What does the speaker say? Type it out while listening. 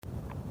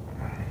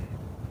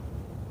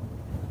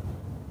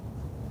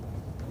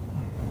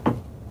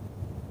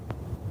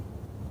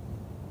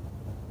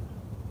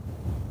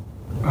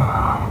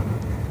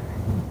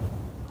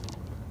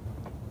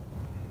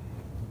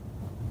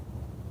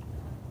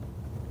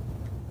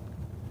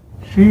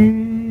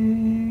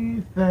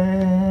She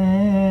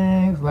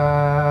thinks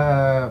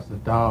life's a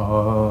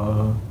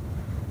dog.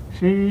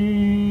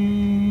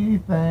 She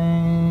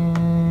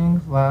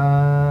thinks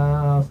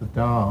life's a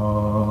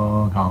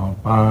dog on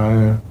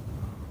fire.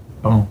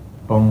 Boom,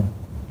 boom,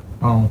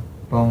 boom,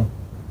 boom,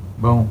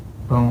 boom,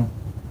 boom.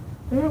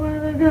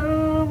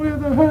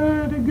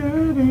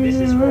 This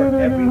is for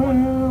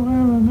everyone.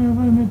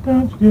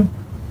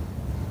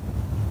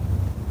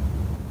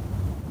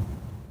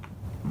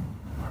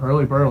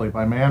 Hurly Burly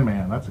by Man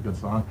Man. That's a good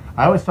song.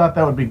 I always thought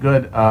that would be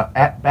good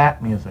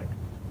at-bat music.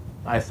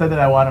 I said that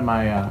I wanted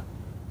my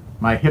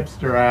my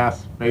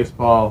hipster-ass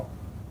baseball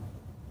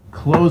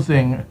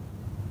closing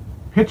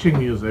pitching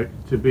music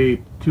to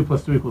be 2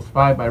 + 2 =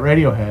 5 by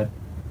Radiohead.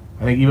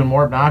 I think even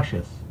more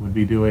obnoxious would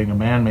be doing a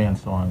Man Man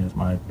song as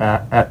my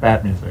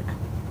at-bat music.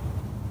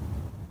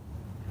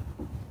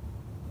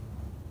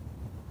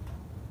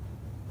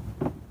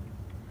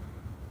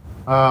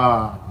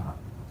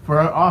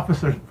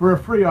 For a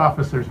free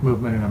officers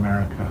movement in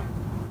America.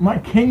 My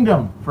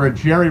kingdom for a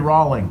Jerry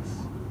Rawlings.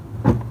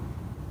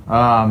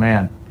 Oh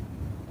man.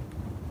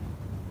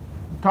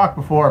 I've talked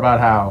before about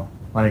how,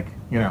 like,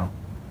 you know,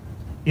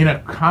 in a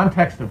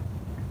context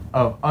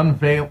of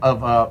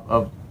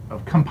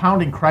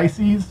compounding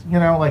crises, you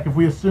know, like if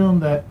we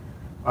assume that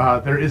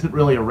there isn't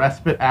really a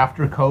respite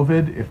after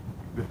COVID,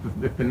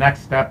 if the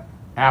next step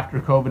after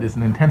COVID is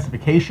an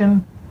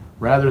intensification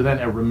rather than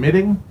a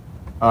remitting,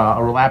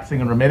 a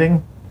relapsing and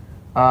remitting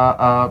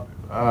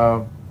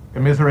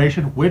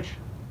immiseration, which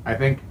I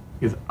think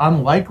is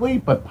unlikely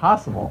but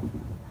possible,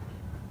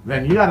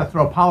 then you got to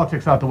throw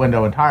politics out the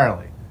window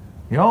entirely.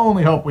 The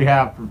only hope we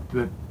have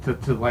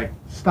to like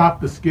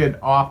stop the skid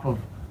off of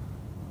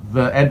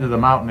the end of the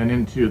mountain and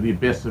into the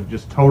abyss of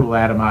just total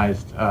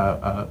atomized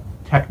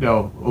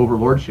techno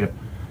overlordship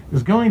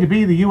is going to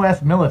be the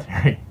U.S.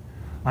 military.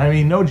 I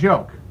mean, no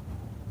joke.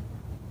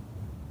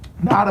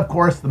 Not, of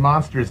course, the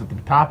monsters at the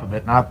top of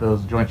it, not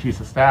those Joint Chiefs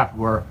of Staff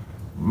who are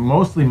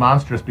mostly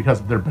monstrous because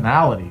of their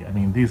banality. I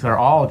mean, these are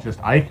all just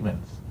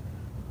Eichmanns.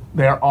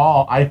 They're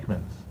all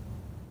Eichmanns.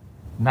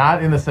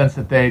 Not in the sense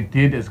that they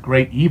did as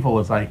great evil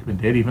as Eichmann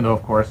did, even though,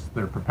 of course,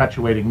 they're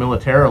perpetuating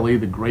militarily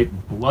the great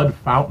blood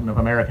fountain of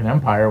American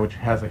empire, which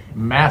has a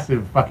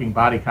massive fucking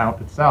body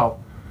count itself.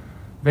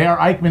 They are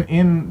Eichmann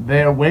in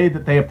their way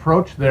that they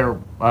approach their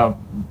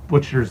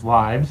butchers'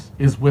 lives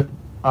is with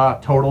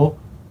total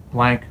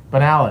blank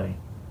banality.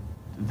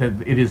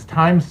 It is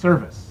time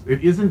service.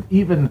 It isn't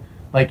even,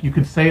 like you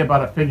could say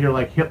about a figure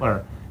like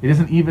Hitler, it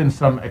isn't even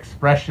some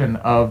expression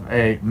of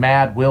a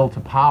mad will to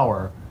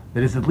power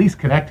that is at least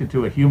connected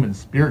to a human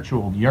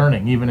spiritual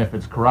yearning, even if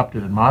it's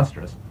corrupted and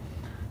monstrous.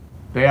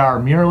 They are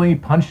merely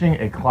punching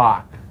a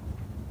clock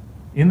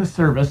in the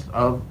service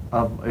of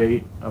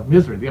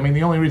misery. I mean,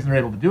 the only reason they're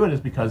able to do it is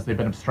because they've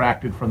been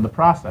abstracted from the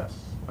process.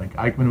 Like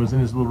Eichmann was in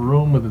his little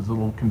room with his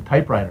little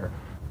typewriter.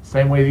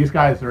 Same way these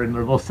guys are in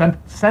their little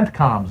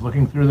CENTCOMs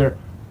looking through their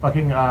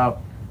fucking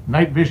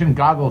night vision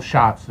goggle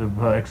shots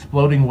of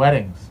exploding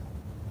weddings.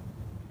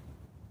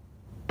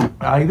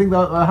 You think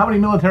how many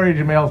military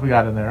males we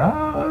got in there?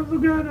 That's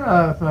good.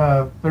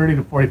 30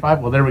 to 45.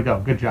 Well, there we go.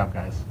 Good job,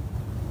 guys.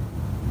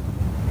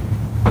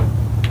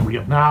 We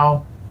have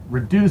now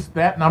reduced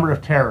that number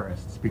of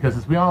terrorists because,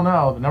 as we all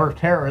know, the number of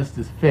terrorists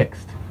is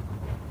fixed.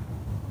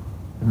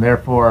 And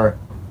therefore,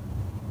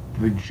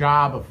 the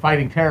job of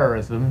fighting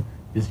terrorism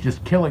is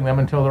just killing them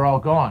until they're all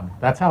gone.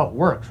 That's how it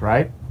works,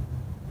 right?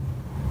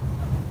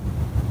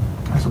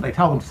 That's what they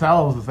tell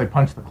themselves as they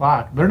punch the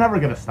clock. They're never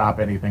going to stop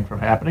anything from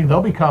happening.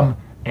 They'll become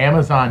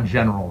Amazon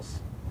generals.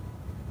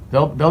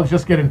 They'll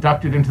just get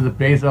inducted into the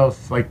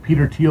Bezos, like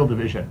Peter Thiel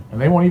division,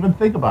 and they won't even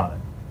think about it.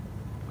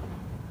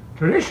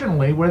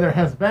 Traditionally, where there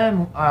has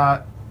been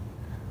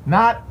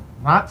not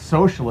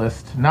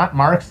socialist, not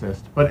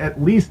Marxist, but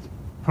at least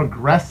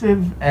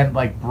progressive and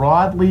like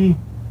broadly,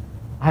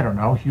 I don't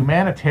know,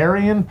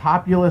 humanitarian,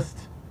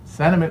 populist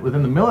sentiment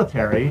within the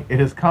military, it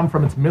has come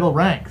from its middle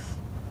ranks.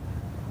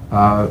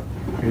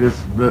 It is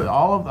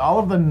all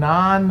of the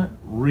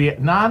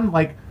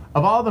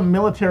of all the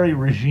military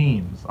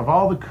regimes, of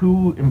all the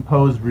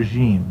coup-imposed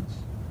regimes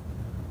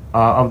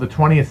of the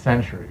 20th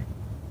century,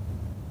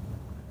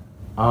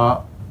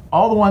 all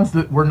the ones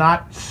that were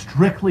not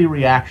strictly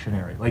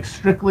reactionary, like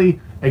strictly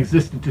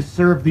existed to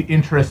serve the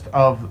interest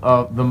of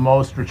the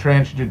most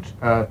retranchant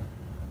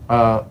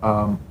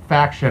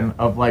faction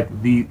of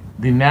like the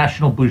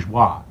national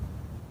bourgeois,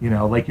 you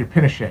know, like your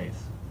Pinochets.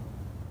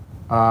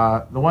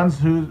 The ones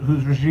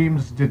whose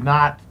regimes did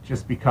not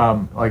just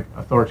become like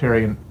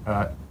authoritarian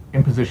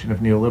imposition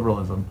of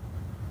neoliberalism,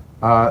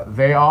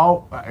 they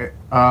all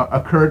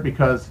occurred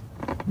because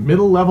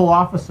middle-level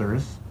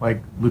officers,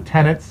 like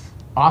lieutenants,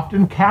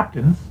 often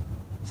captains,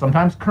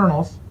 sometimes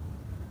colonels,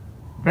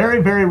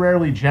 very, very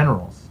rarely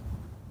generals,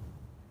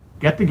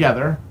 get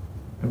together,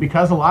 and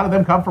because a lot of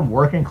them come from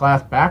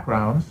working-class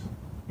backgrounds,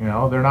 you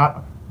know, they're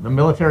not. The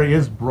military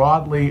is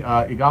broadly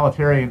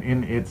egalitarian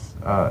in its.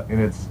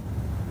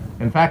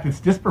 In fact,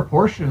 it's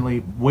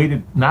disproportionately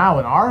weighted now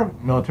in our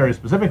military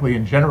specifically,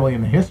 and generally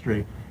in the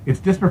history. it's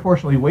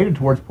disproportionately weighted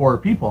towards poorer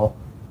people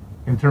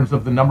in terms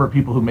of the number of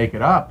people who make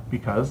it up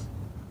because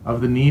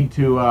of the need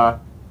to,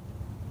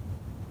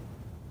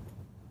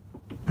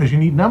 because you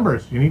need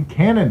numbers, you need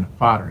cannon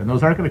fodder, and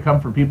those aren't going to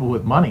come from people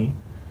with money.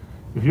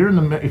 If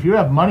you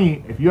have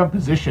money, if you have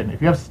position,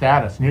 if you have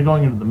status, and you're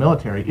going into the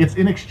military, it's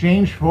in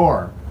exchange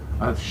for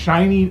a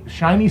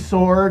shiny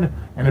sword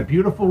and a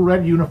beautiful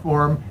red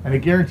uniform and a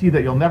guarantee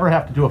that you'll never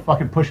have to do a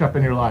fucking push-up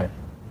in your life.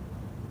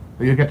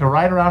 That you get to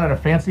ride around on a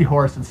fancy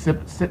horse and sit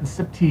and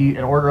sip tea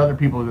and order other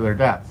people to their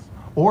deaths.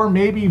 Or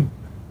maybe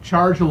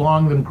charge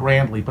along them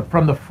grandly, but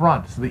from the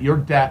front, so that your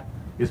death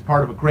is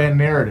part of a grand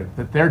narrative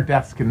that their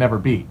deaths can never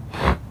be.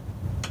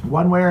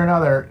 One way or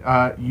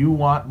another, you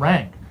want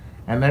rank,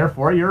 and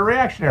therefore you're a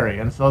reactionary.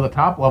 And so the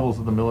top levels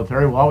of the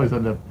military will always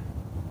end up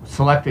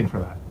selecting for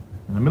that.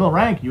 In the middle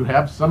rank, you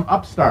have some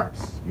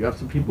upstarts. You have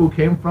some people who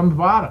came from the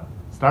bottom,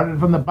 started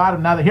from the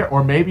bottom, now they're here,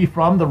 or maybe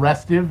from the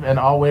restive and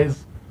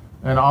always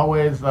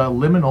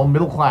liminal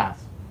middle class.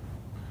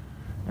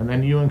 And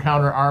then you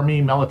encounter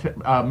army,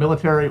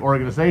 military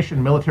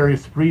organization, military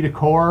esprit de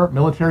corps,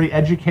 military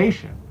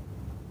education,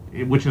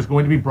 which is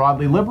going to be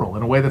broadly liberal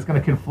in a way that's going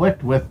to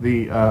conflict with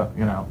the,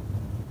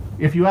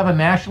 if you have a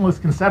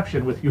nationalist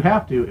conception, which you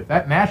have to, if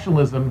that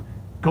nationalism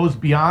goes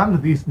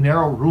beyond these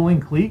narrow ruling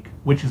clique,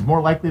 which is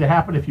more likely to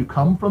happen if you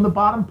come from the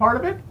bottom part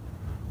of it,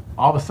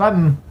 all of a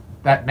sudden,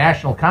 that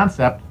national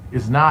concept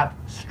is not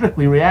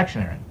strictly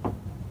reactionary.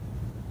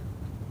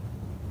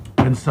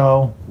 And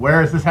so, where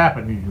has this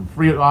happened?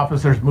 Free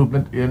officers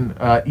movement in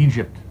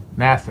Egypt,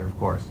 Nasser, of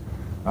course.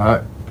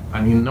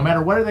 No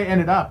matter where they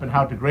ended up and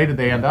how degraded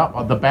they end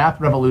up, the Ba'ath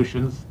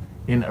revolutions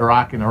in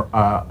Iraq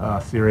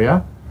and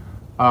Syria,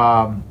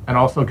 and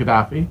also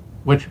Gaddafi,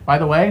 which, by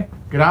the way,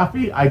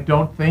 Gaddafi, I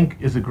don't think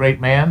is a great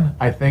man.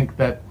 I think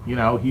that,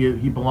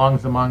 he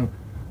belongs among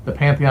the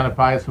pantheon of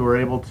guys who are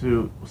able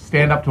to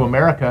stand up to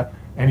America,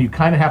 and you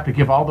kind of have to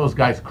give all those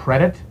guys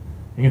credit,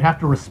 and you have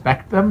to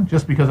respect them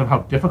just because of how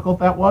difficult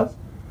that was.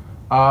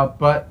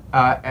 But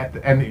at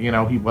the end,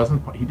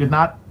 he did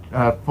not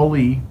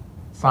fully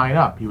sign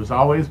up. He was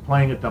always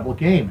playing a double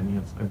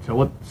game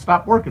until it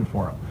stopped working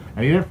for him,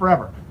 and he did it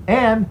forever.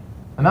 And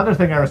another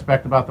thing I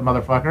respect about the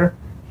motherfucker,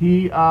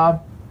 he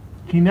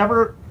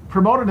never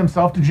promoted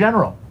himself to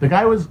general. The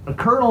guy was a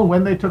colonel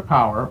when they took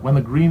power, when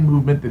the Green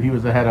movement that he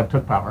was the head of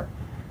took power,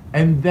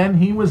 and then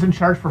he was in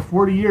charge for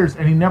 40 years,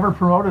 and he never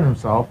promoted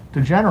himself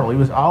to general. He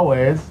was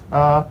always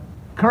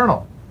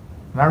colonel,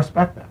 and I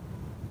respect that.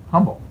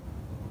 Humble.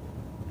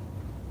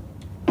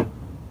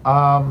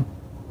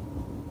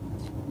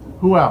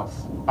 Who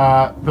else?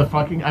 The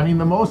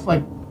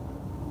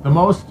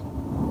most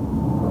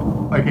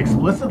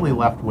explicitly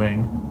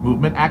left-wing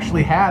movement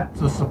actually had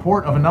the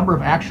support of a number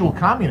of actual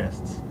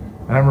communists.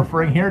 And I'm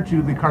referring here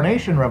to the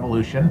Carnation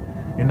Revolution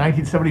in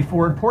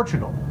 1974 in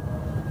Portugal,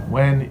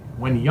 when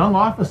young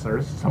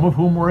officers, some of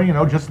whom were,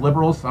 just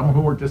liberals, some of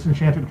whom were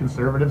disenchanted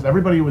conservatives,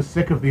 everybody was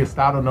sick of the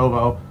Estado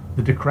Novo,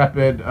 the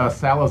decrepit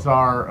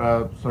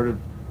Salazar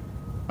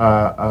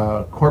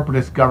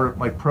corporatist government,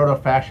 like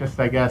proto-fascist,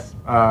 I guess,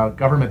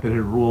 government that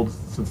had ruled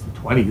since the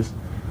 20s,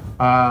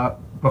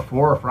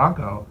 before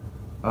Franco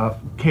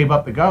came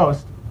up the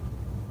ghost,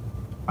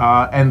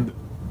 and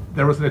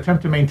there was an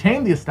attempt to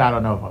maintain the Estado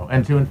Novo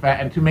and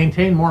to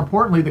maintain, more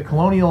importantly, the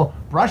colonial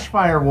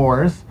brushfire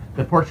wars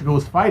that Portugal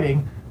was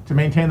fighting to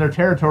maintain their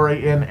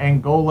territory in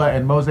Angola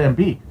and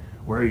Mozambique,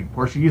 where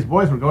Portuguese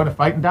boys were going to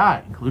fight and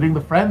die, including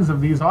the friends of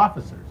these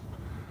officers.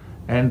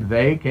 And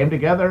they came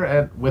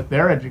together with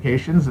their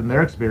educations and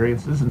their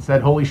experiences and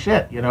said, holy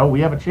shit, we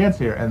have a chance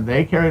here. And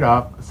they carried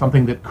off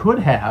something that could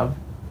have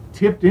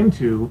tipped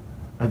into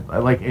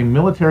a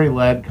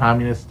military-led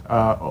communist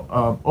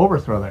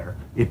overthrow there.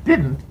 It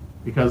didn't,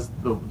 because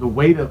the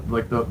weight of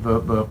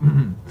the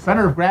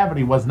center of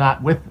gravity was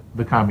not with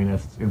the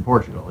communists in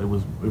Portugal. It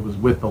was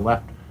with the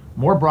left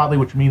more broadly,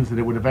 which means that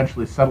it would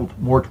eventually settle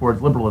more towards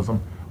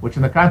liberalism, which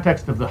in the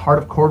context of the heart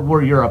of Cold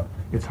War Europe,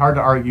 it's hard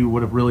to argue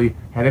would have really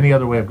had any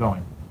other way of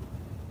going.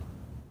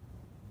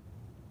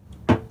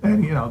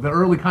 And, the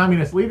early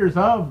communist leaders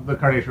of the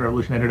Carnation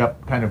Revolution ended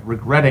up kind of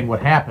regretting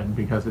what happened,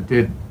 because it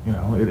did,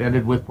 it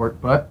ended with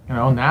port. But,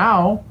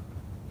 now,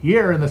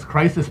 here in this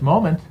crisis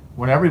moment,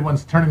 when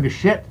everyone's turning to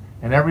shit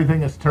and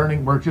everything is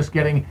turning, we're just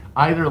getting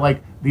either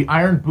the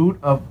iron boot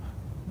of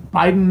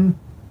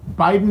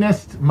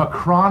Bidenist,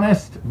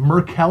 Macronist,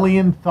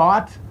 Merkelian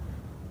thought,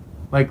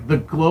 like the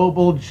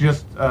global,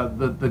 just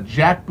the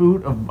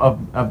jackboot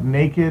of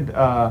naked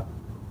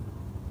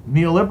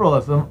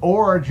neoliberalism,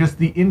 or just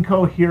the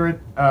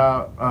incoherent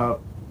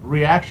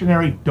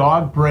reactionary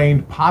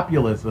dog-brained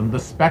populism, the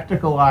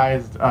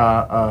spectacleized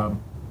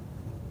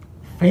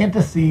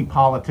fantasy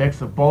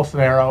politics of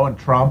Bolsonaro and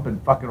Trump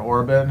and fucking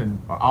Orban and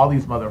all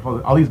these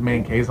motherfuckers, all these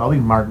Mancays, all these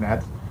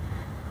Martinets.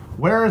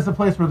 Where is the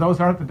place where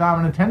those aren't the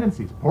dominant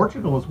tendencies?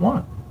 Portugal is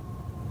one.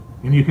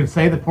 And you can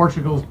say that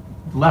Portugal's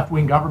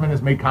left-wing government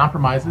has made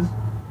compromises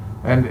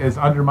and is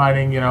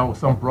undermining,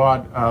 some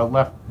broad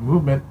left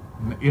movement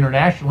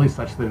internationally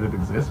such that it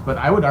exists. But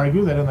I would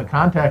argue that in the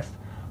context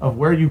of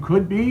where you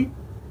could be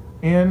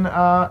in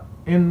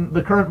in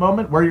the current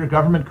moment where your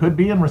government could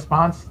be in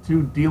response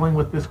to dealing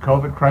with this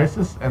COVID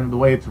crisis and the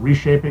way it's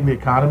reshaping the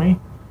economy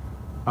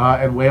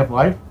and way of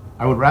life,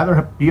 I would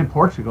rather be in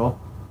Portugal.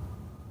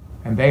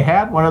 And they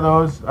had one of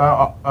those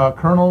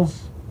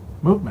colonels'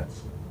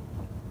 movements.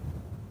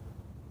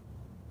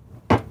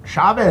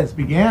 Chavez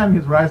began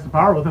his rise to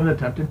power with an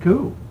attempted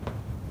coup.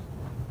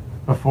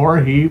 Before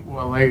he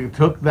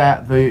took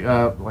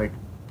the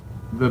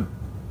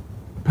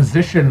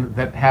position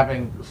that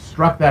having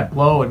struck that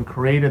blow and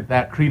created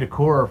that cri de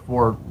coeur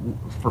for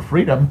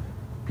freedom,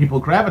 people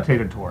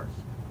gravitated towards.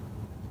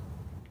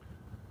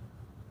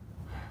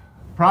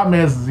 Problem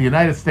is the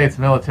United States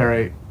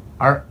military,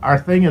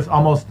 our thing is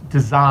almost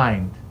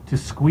designed to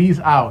squeeze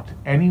out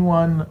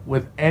anyone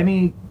with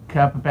any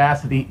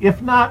capacity,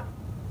 if not,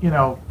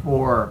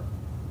 for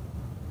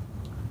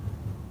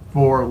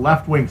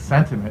left-wing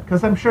sentiment,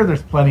 because I'm sure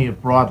there's plenty of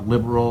broad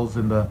liberals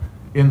in the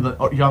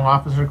young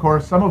officer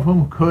corps, some of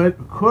whom could,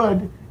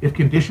 if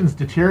conditions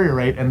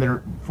deteriorate and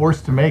they're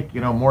forced to make,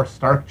 more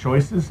stark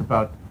choices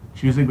about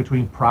choosing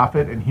between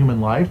profit and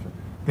human life,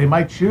 they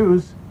might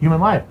choose human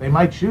life. They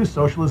might choose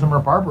socialism or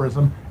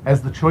barbarism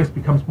as the choice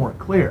becomes more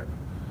clear.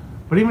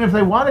 But even if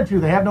they wanted to,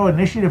 they have no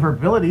initiative or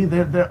ability.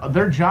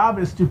 Their job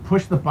is to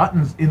push the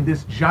buttons in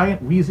this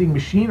giant wheezing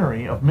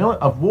machinery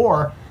of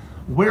war,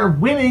 where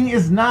winning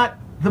is not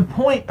the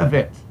point of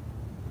it.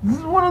 This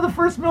is one of the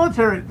first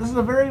military. This is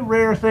a very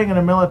rare thing in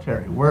a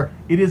military where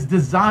it is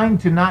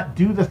designed to not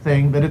do the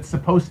thing that it's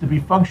supposed to be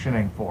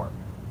functioning for.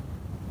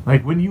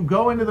 Like when you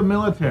go into the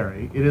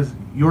military,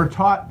 you're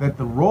taught that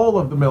the role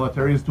of the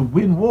military is to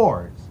win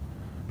wars.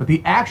 But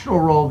the actual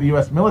role of the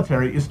U.S.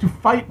 military is to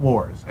fight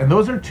wars. And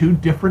those are two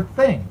different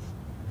things.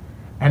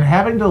 And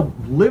having to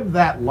live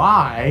that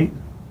lie,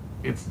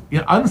 it's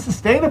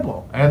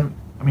unsustainable. And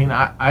I mean,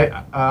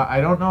 I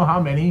don't know how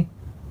many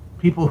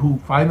people who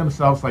find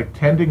themselves like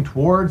tending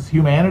towards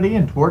humanity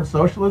and towards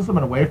socialism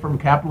and away from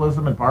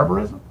capitalism and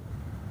barbarism,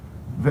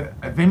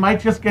 they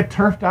might just get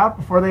turfed out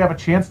before they have a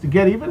chance to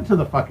get even to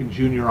the fucking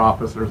junior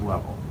officers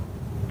level.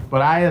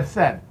 But I have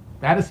said,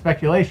 that is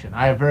speculation.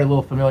 I have very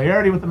little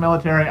familiarity with the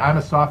military. I'm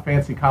a soft,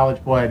 fancy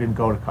college boy. I didn't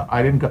go.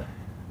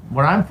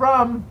 Where I'm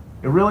from,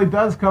 it really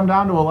does come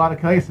down to a lot of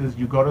cases.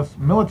 You go to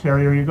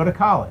military or you go to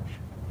college.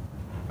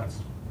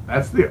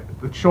 That's the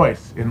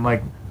choice in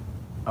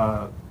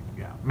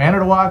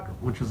Manitowoc,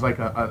 which is like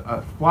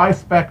a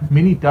fly-speck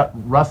mini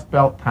Rust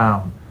Belt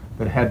town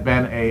that had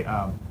been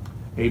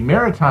a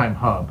maritime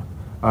hub.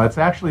 It's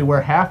actually where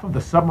half of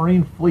the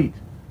submarine fleet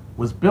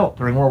was built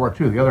during World War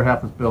II. The other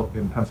half was built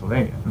in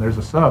Pennsylvania. And there's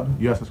a sub,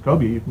 USS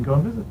Cobia, you can go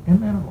and visit in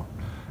Manitowoc.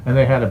 And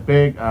they had a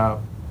big, I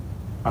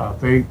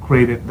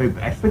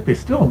think they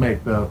still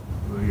make the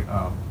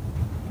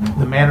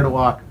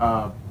Manitowoc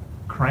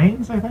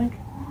cranes, I think.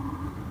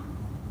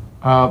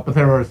 But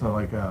there was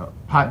a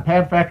pot and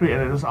pad factory,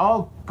 and it was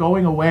all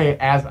going away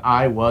as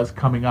I was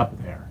coming up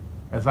there.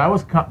 As I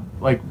was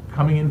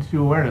coming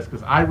into awareness,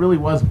 because I really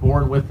was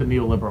born with the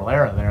neoliberal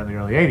era there in the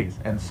early 80s.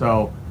 And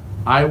so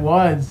I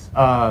was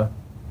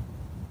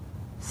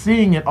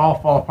seeing it all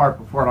fall apart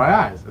before my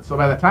eyes. And so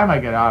by the time I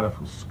got out of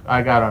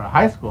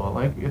high school,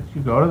 if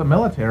you go to the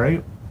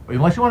military,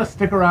 unless you want to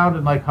stick around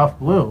and huff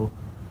glue,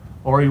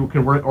 or you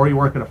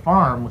work at a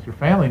farm with your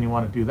family and you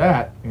want to do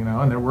that,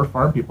 and there were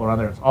farm people around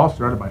there. It's all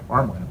surrounded by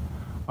farmland.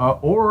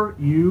 Or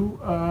you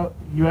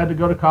had to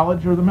go to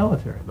college or the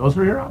military. Those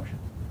are your options.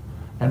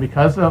 And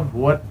because of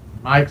what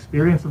my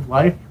experience of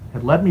life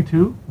had led me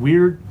to,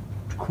 weird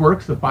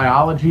quirks of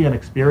biology and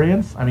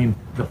experience, I mean,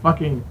 the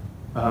fucking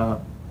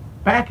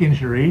back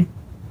injury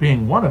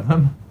being one of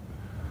them,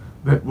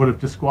 that would have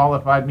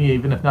disqualified me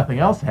even if nothing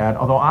else had.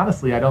 Although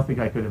honestly, I don't think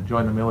I could have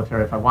joined the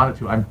military if I wanted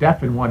to. I'm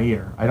deaf in one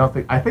ear.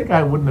 I think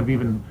I wouldn't have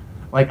even,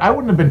 I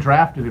wouldn't have been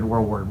drafted in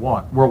World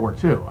War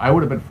II. I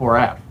would have been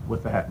 4F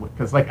with that,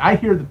 because I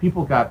hear that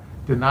people got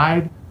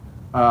denied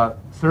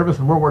service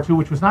in World War II,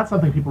 which was not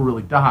something people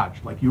really dodged.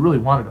 You really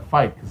wanted to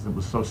fight because it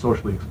was so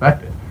socially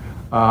expected.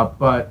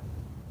 But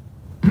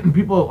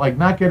people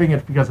not getting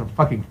it because of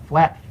fucking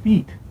flat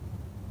feet.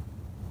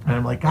 And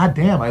I'm like, God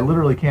damn, I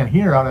literally can't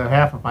hear out of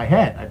half of my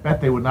head. I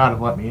bet they would not have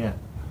let me in,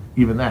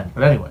 even then.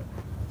 But anyway,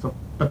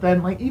 but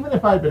then even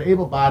if I'd been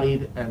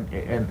able-bodied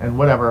and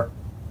whatever,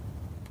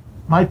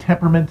 my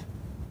temperament,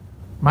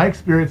 my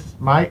experience,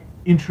 my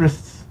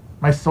interests,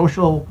 my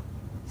social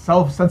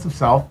sense of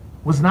self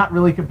was not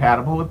really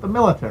compatible with the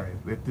military.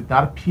 It did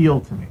not appeal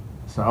to me.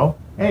 So,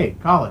 hey,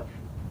 college,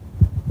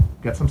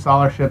 get some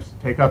scholarships,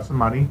 take out some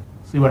money,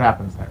 see what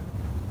happens there.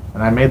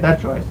 And I made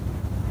that choice.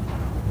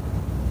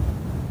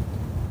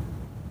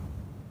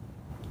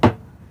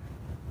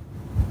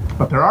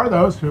 But there are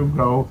those who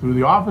go through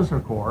the officer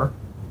corps,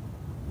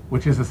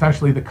 which is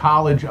essentially the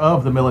college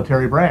of the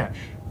military branch.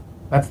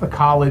 That's the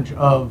college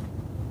of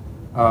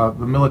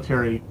the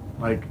military,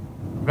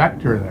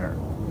 vector there.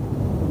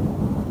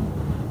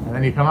 And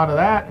then you come out of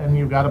that, and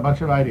you've got a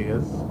bunch of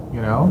ideas.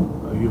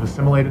 You've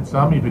assimilated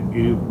some,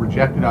 you've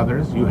rejected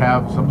others. You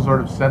have some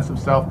sort of sense of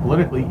self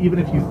politically, even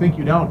if you think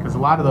you don't, because a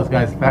lot of those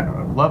guys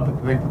love to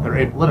think that they're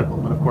apolitical.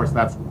 But of course,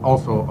 that's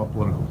also a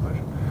political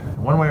position.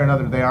 one way or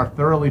another, they are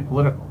thoroughly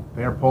political.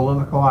 They are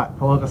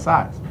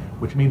politicized,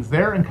 which means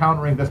they're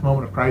encountering this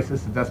moment of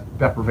crisis and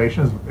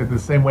deprivation in the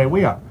same way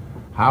we are.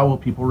 How will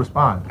people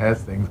respond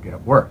as things get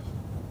worse?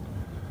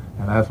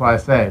 And that's why I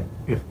say,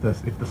 if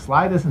the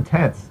slide is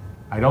intense,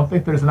 I don't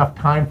think there's enough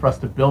time for us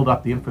to build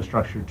up the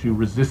infrastructure to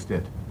resist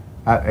it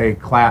at a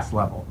class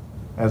level,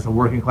 as a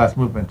working class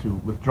movement, to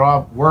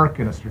withdraw work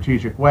in a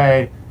strategic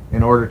way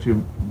in order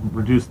to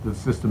reduce the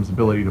system's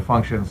ability to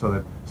function, so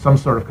that some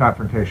sort of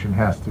confrontation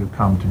has to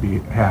come to be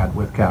had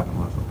with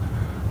capitalism.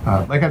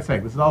 Like I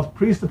said, this is all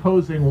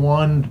presupposing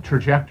one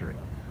trajectory.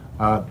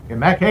 In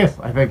that case,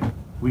 I think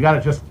we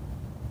got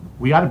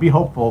to be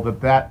hopeful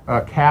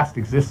that cast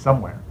exists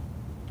somewhere.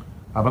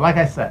 But like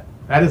I said,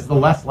 that is the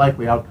less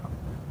likely outcome.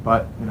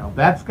 But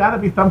that's got to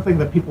be something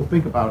that people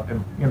think about,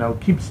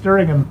 and keep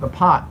stirring in the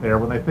pot there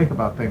when they think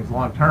about things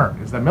long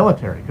term, is the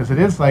military, because it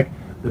is like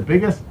the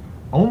biggest,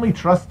 only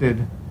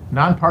trusted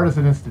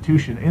nonpartisan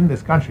institution in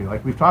this country.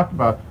 Like we've talked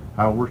about,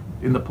 we're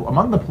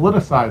among the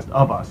politicized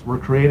of us, we're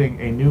creating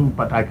a new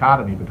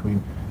dichotomy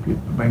between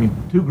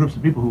two groups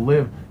of people who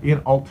live in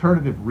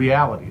alternative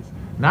realities,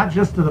 not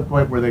just to the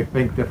point where they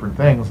think different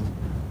things,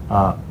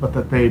 but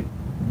that they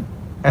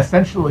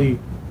essentially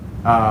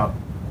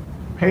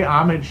pay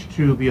homage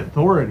to the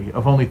authority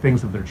of only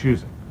things of their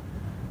choosing.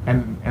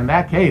 And in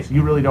that case,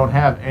 you really don't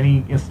have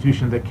any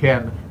institution that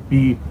can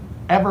be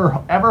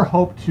ever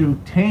hope to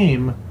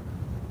tame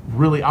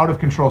really out of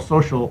control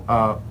social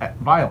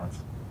violence,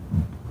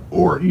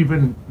 or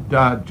even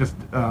just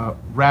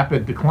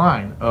rapid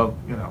decline of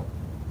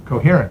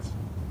coherence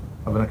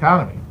of an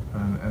economy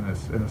and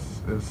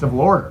a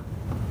civil order.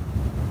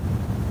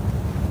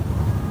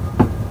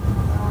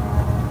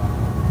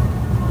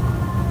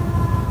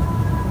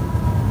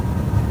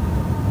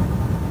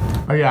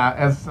 Oh yeah,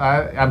 as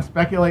I'm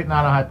speculating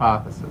on a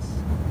hypothesis.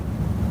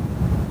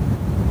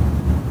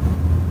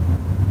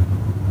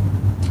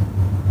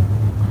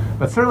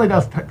 But certainly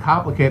does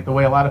complicate the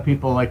way a lot of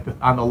people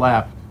on the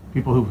left,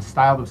 people who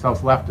style themselves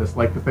leftists,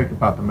 like to think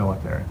about the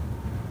military.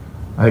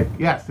 Like,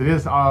 yes, it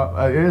is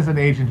an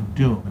agent of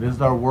doom. It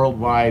is our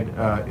worldwide.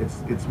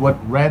 It's what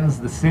rends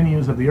the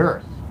sinews of the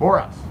earth for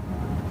us.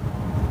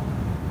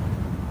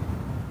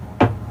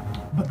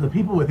 But the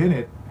people within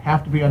it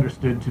have to be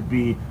understood to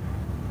be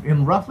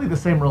in roughly the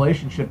same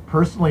relationship,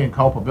 personally and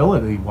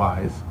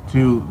culpability-wise,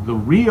 to the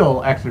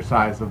real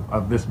exercise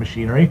of this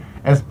machinery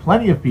as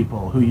plenty of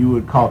people who you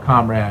would call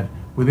comrade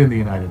within the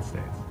United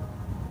States.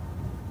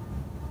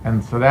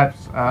 And so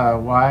that's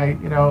why,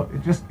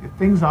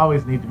 things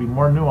always need to be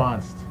more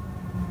nuanced,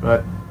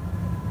 but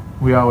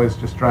we always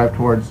just drive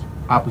towards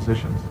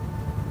oppositions.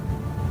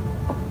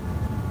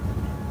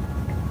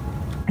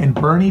 And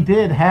Bernie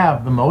did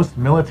have the most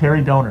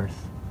military donors.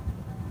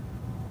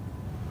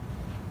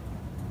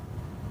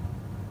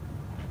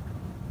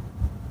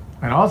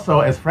 And also,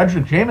 as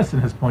Frederick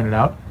Jameson has pointed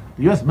out,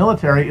 the U.S.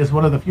 military is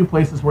one of the few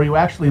places where you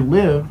actually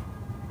live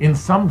in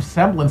some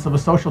semblance of a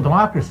social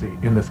democracy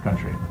in this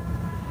country.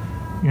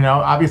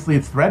 Obviously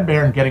it's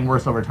threadbare and getting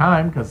worse over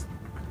time because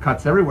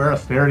cuts everywhere,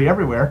 austerity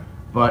everywhere,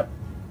 but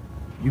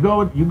you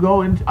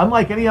go into,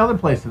 unlike any other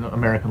place in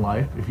American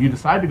life, if you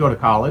decide to go to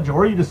college,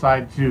 or you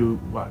decide to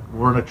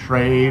learn a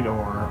trade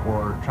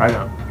or try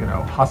to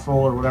hustle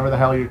or whatever the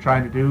hell you're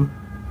trying to do,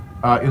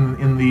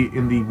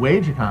 in the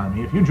wage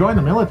economy, if you join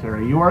the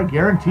military, you are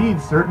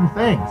guaranteed certain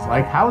things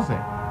like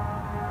housing,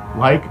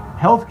 like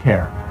health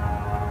care,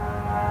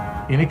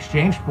 in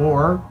exchange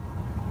for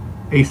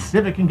a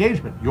civic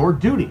engagement, your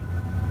duty.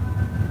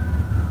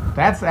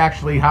 That's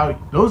actually how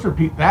those are.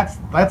 That's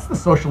the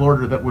social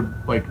order that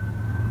would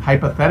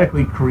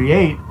hypothetically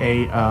create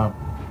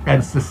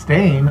and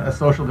sustain a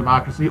social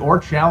democracy or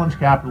challenge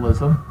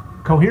capitalism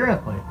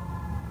coherently.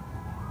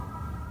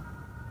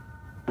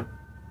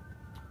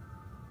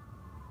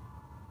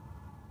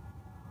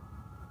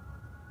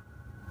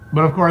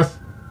 But of course,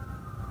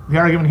 the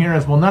argument here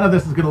is, well, none of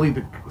this is going to lead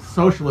to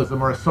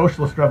socialism or a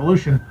socialist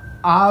revolution.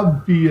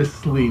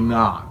 Obviously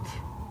not.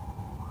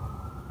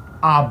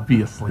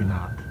 Obviously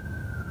not.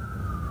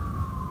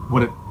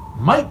 What it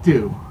might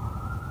do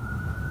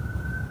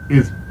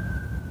is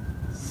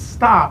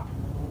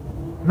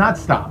not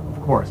stop,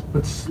 of course,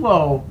 but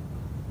slow,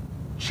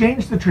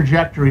 change the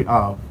trajectory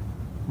of,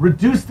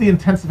 reduce the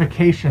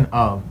intensification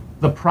of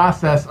the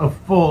process of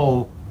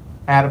full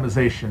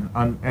atomization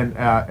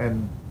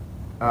and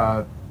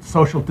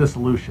social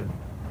dissolution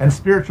and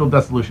spiritual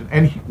dissolution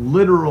and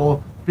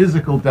literal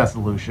physical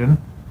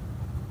dissolution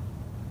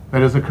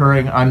that is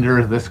occurring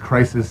under this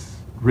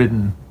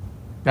crisis-ridden,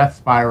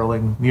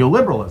 death-spiraling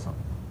neoliberalism.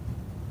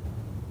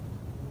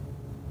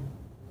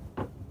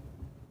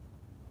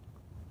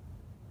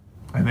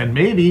 And then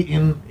maybe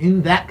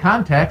in that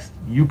context,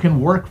 you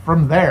can work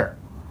from there.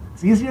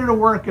 It's easier to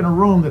work in a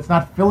room that's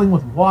not filling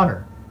with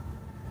water.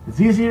 It's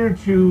easier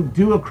to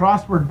do a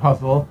crossword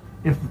puzzle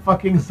if the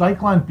fucking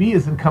Zyklon B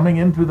isn't coming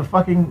in through the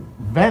fucking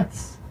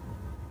vents.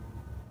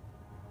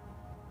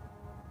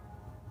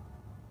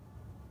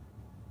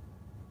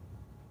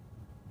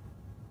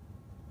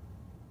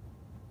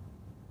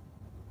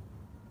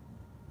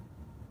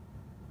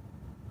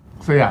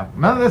 So yeah,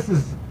 none of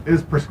this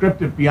is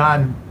prescriptive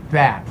beyond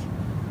that.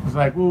 It's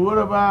like, well, what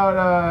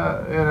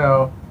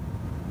about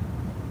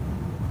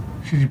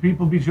should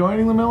people be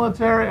joining the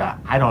military?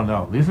 I don't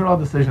know. These are all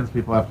decisions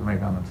people have to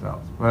make on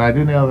themselves. But I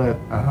do know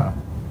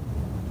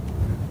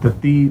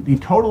that the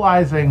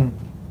totalizing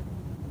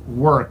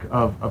work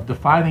of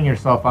defining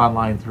yourself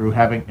online through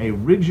having a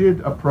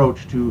rigid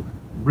approach to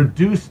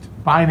reduced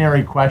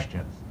binary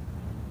questions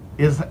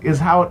is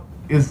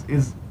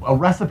a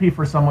recipe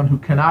for someone who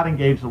cannot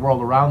engage the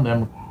world around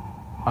them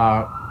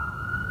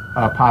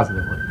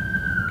positively.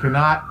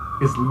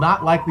 Is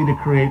not likely to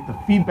create the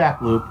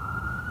feedback loop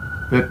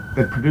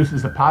that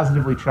produces a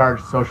positively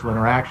charged social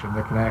interaction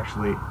that can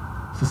actually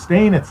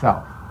sustain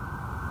itself.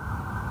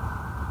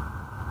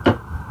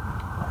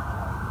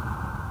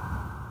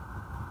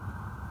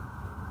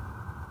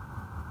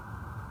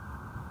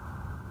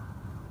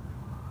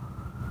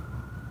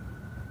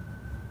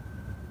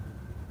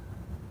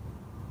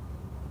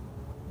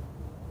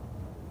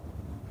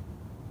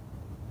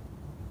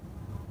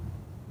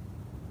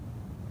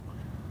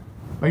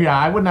 But yeah,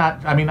 I would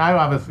not. I mean, I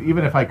obviously,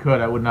 even if I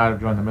could, I would not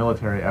have joined the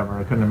military ever.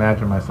 I couldn't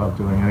imagine myself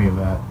doing any of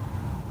that.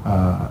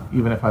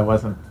 Even if I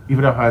was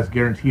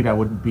guaranteed I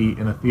wouldn't be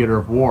in a theater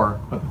of war.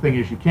 But the thing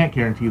is, you can't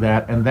guarantee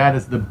that, and that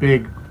is the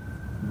big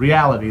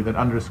reality that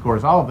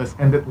underscores all of this,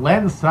 and it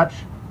lends such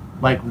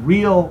like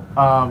real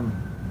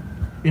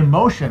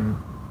emotion,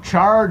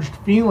 charged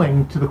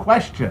feeling to the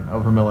question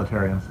of the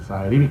military in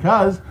society.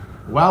 Because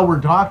while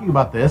we're talking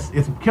about this,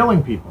 it's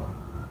killing people.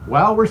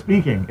 While we're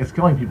speaking, it's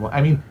killing people.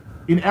 I mean,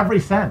 in every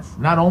sense.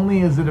 Not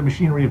only is it a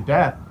machinery of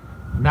death,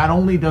 not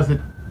only does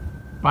it,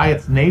 by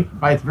its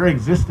very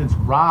existence,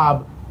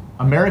 rob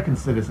American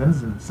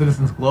citizens and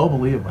citizens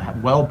globally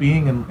of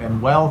well-being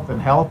and wealth and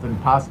health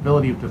and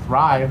possibility to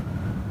thrive.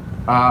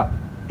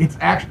 It's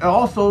actually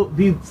also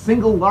the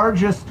single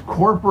largest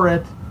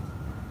corporate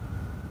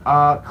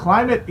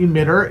climate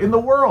emitter in the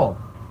world.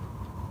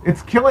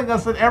 It's killing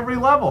us at every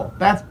level.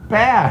 That's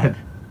bad.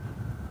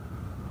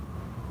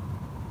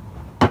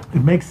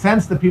 It makes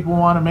sense that people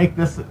want to make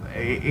this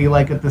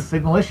a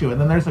signal issue.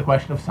 And then there's the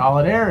question of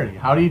solidarity.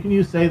 How can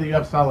you say that you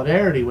have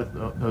solidarity with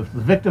the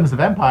victims of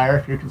empire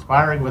if you're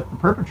conspiring with the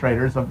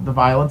perpetrators of the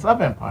violence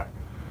of empire?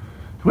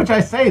 To which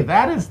I say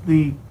that's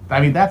the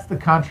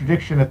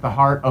contradiction at the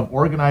heart of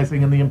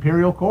organizing in the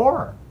imperial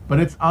core. But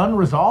it's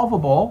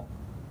unresolvable.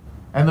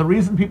 And the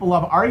reason people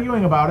love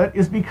arguing about it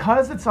is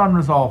because it's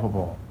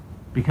unresolvable.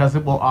 Because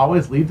it will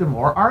always lead to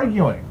more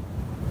arguing.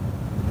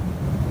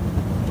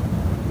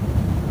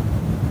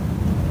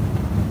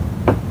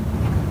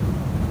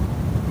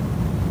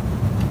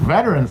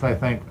 Veterans, I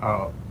think,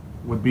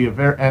 would be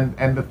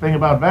and the thing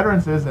about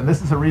veterans is, and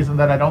this is a reason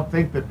that I don't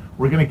think that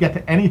we're going to get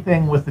to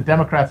anything with the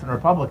Democrats and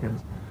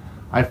Republicans.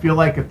 I feel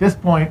like at this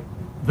point,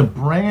 the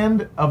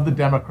brand of the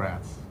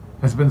Democrats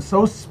has been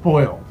so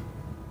spoiled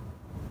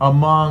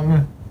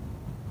among,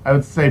 I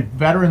would say,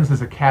 veterans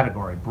as a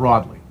category,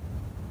 broadly.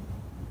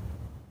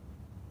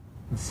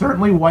 And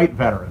certainly white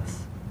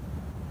veterans.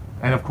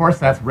 And of course,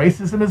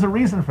 racism is a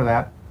reason for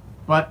that.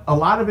 But a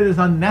lot of it is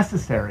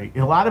unnecessary.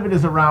 A lot of it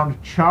is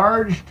around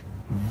charged,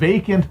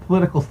 vacant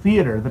political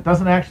theater that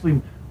doesn't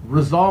actually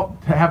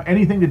have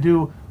anything to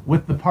do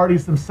with the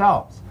parties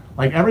themselves.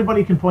 Like,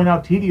 everybody can point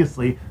out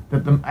tediously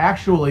that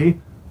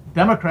actually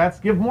Democrats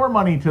give more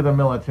money to the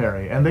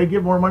military, and they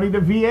give more money to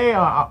VA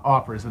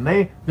offers, and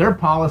their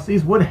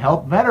policies would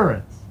help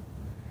veterans.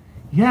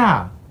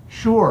 Yeah,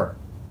 sure.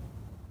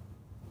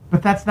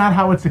 But that's not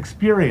how it's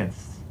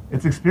experienced.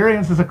 Its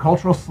experience is a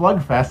cultural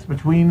slugfest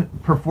between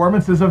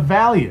performances of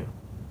value.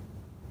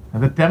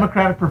 And the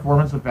Democratic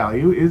performance of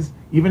value is,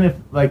 even if,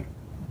 like,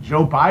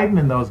 Joe Biden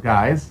and those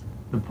guys,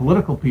 the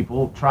political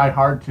people, try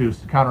hard to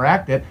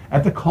counteract it,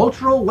 at the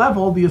cultural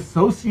level, the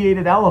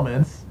associated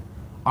elements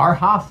are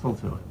hostile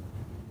to it.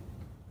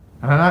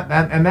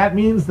 And that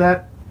means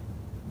that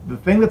the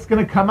thing that's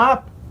going to come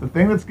up, the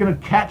thing that's going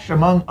to catch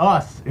among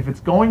us, if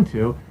it's going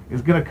to,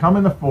 is going to come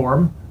in the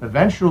form,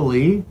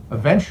 eventually,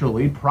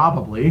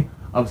 probably,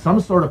 of some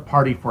sort of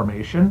party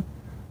formation,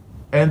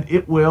 and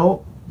it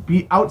will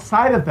be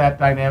outside of that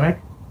dynamic,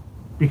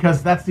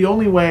 because that's the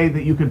only way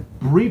that you could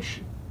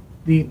breach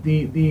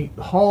the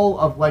hull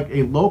of like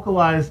a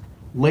localized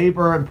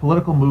labor and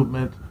political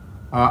movement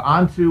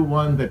onto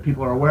one that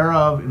people are aware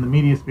of in the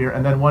media sphere,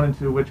 and then one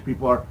into which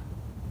people are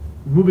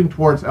moving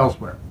towards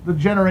elsewhere. The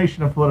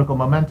generation of political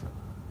momentum.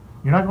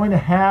 You're not going to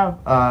have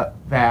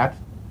that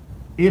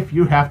if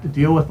you have to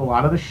deal with a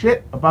lot of the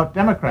shit about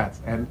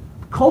Democrats and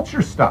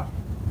culture stuff.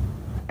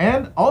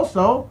 And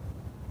also,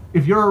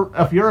 if you're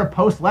a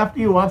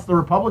post-lefty who wants the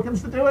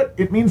Republicans to do it,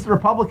 it means the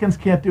Republicans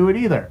can't do it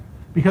either.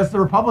 Because the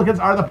Republicans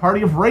are the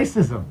party of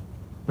racism.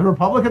 The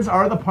Republicans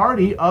are the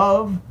party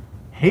of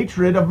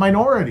hatred of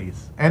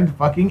minorities and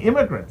fucking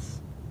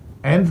immigrants.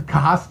 And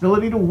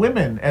hostility to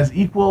women as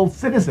equal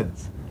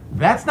citizens.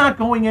 That's not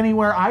going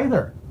anywhere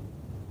either.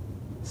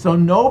 So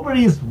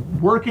nobody's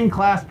working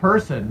class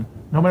person,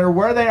 no matter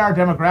where they are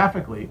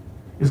demographically,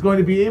 is going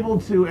to be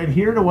able to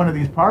adhere to one of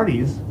these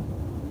parties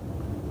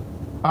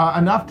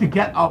enough to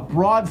get a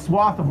broad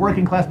swath of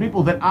working class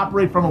people that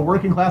operate from a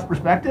working class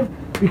perspective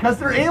because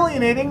they're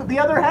alienating the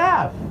other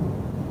half.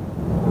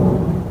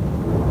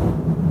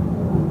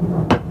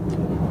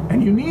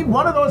 And you need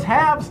one of those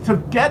halves to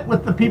get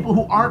with the people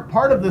who aren't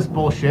part of this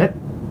bullshit,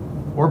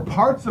 or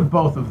parts of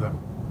both of them.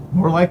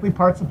 More likely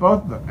parts of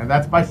both of them. And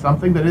that's by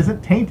something that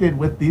isn't tainted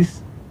with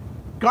these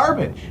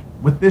garbage,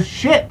 with this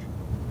shit.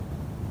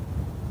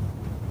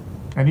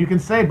 And you can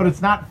say, but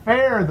it's not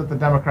fair that the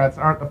Democrats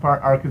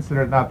are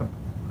considered not to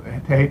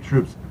hate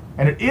troops.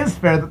 And it is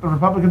fair that the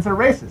Republicans are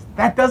racist.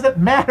 That doesn't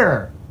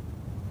matter.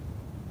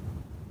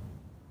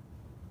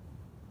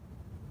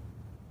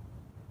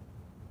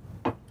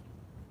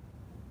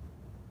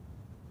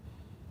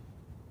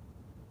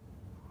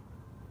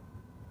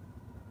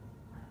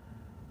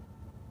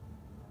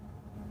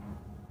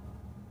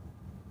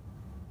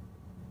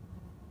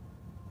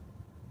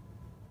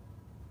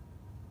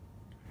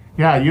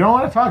 Yeah, you don't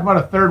want to talk about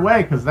a third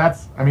way because that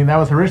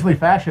was originally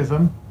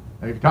fascism.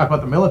 And if you talk about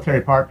the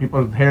military part,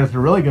 people's hairs are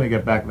really going to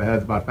get back in the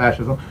heads about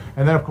fascism.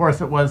 And then, of course,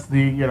 it was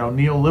the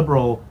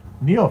neoliberal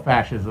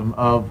neo-fascism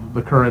of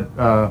the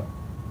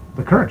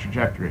current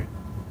trajectory.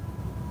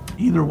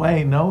 Either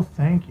way, no,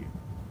 thank you.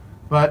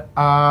 But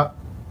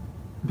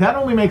that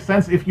only makes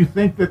sense if you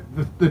think that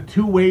the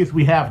two ways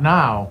we have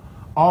now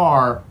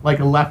are like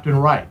a left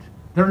and right.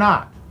 They're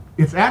not.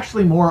 It's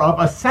actually more of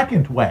a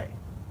second way.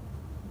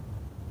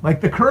 Like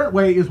the current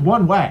way is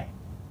one way.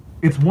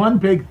 It's one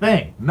big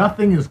thing.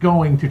 Nothing is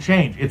going to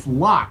change. It's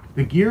locked.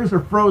 The gears are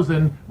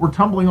frozen. We're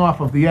tumbling off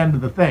of the end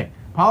of the thing.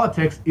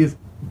 Politics is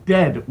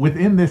dead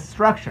within this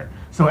structure.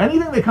 So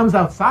anything that comes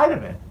outside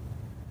of it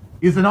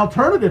is an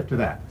alternative to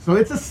that. So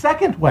it's a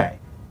second way,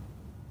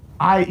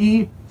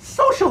 i.e.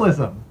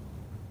 socialism.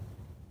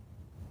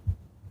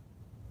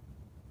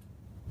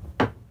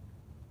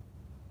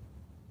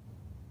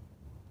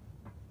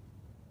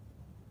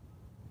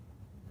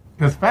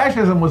 Because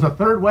fascism was a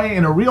third way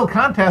in a real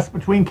contest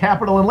between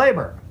capital and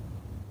labor.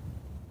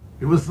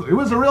 It was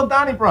a real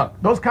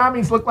Donnybrook. Those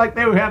commies looked like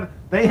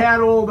they had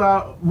old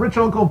rich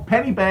Uncle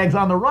Pennybags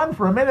on the run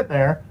for a minute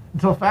there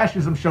until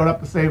fascism showed up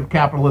to save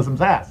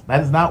capitalism's ass.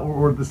 That is not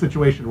the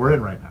situation we're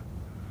in right now.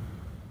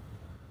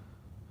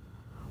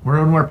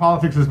 We're in where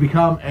politics has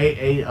become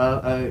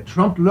a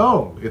Trump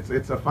low.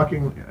 It's a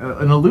fucking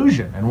an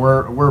illusion, and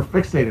we're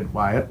fixated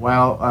by it,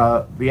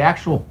 while the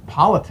actual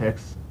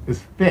politics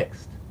is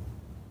fixed.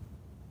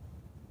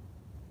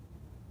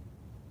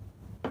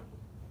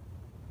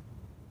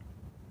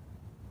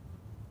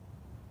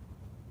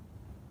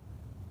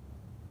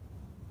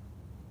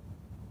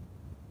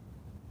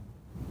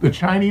 The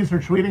Chinese are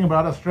tweeting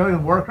about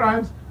Australian war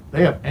crimes.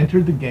 They have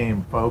entered the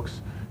game,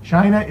 folks.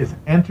 China has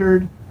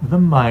entered the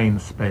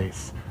mind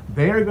space.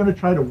 They are going to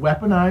try to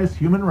weaponize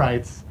human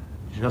rights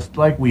just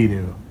like we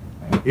do.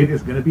 It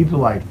is going to be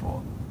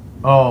delightful.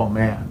 Oh,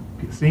 man.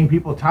 Seeing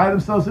people tie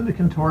themselves into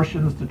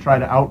contortions to try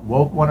to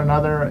outwoke one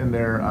another in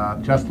their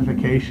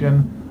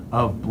justification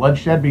of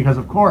bloodshed, because,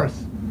 of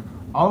course,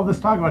 all of this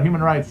talk about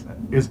human rights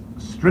is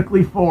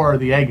strictly for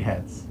the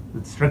eggheads.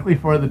 It's strictly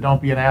for the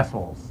don't be an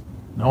assholes.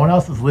 No one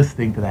else is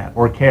listening to that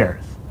or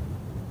cares.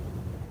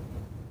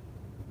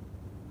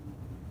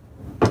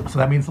 So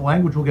that means the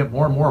language will get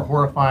more and more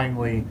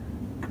horrifyingly,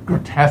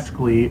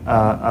 grotesquely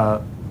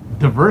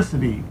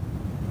diversity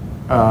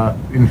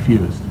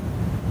infused.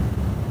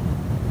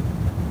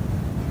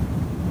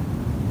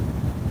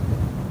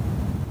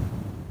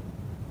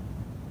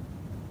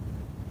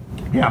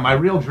 Yeah, my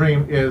real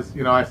dream is,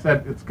 I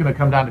said it's going to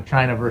come down to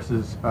China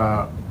versus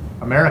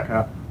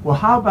America. Well,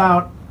 how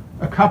about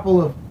a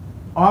couple of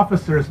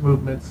officers'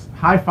 movements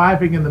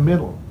high-fiving in the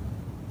middle?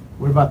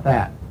 What about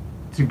that?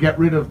 To get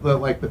rid of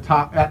the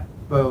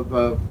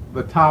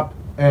top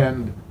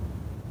end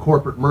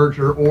corporate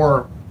merger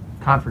or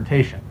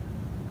confrontation.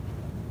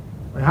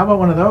 Like, how about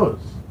one of those?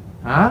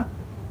 Huh?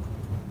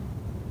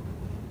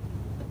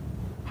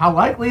 How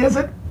likely is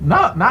it?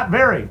 No, not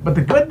very. But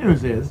the good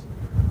news is,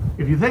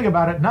 if you think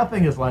about it,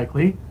 nothing is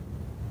likely,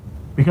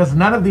 because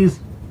none of these,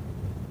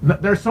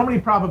 there's so many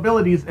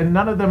probabilities and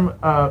none of them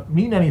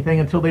mean anything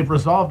until they've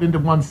resolved into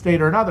one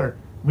state or another,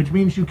 which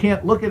means you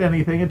can't look at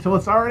anything until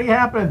it's already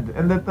happened,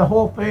 and that the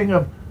whole thing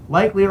of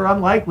likely or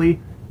unlikely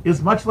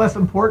is much less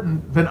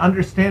important than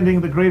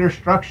understanding the greater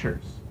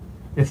structures.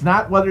 It's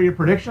not whether your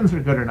predictions are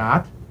good or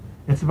not.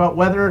 It's about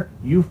whether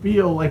you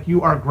feel like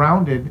you are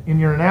grounded in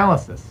your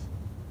analysis.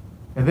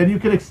 And then you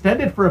can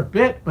extend it for a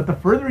bit, but the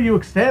further you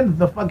extend,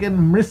 the fucking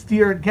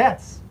mistier it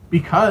gets,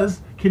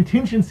 because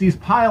contingencies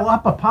pile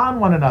up upon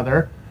one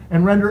another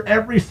and render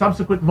every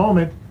subsequent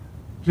moment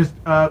just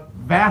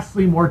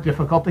vastly more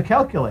difficult to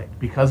calculate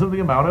because of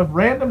the amount of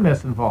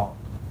randomness involved.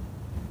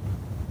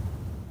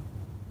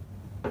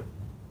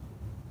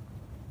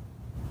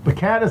 The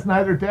cat is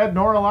neither dead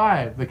nor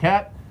alive. The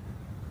cat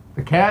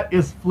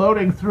is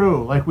floating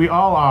through, like we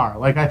all are.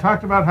 Like I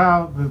talked about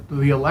how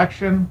the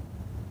election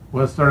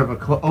was sort of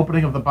a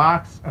opening of the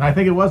box, and I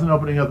think it was an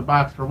opening of the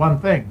box for one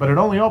thing, but it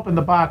only opened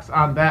the box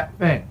on that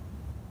thing.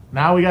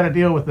 Now we got to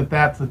deal with that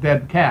that's a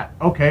dead cat.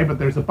 Okay, but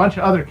there's a bunch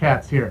of other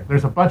cats here.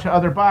 There's a bunch of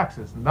other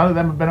boxes. And none of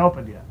them have been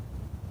opened yet.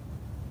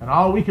 And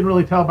all we can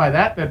really tell by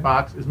that dead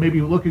box is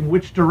maybe looking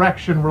which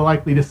direction we're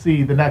likely to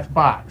see the next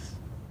box.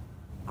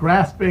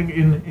 Grasping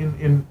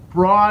in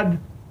broad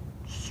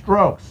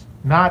strokes,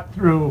 not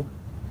through,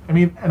 I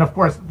mean, and of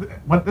course,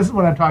 this is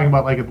what I'm talking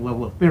about, like at the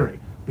level of theory.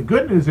 The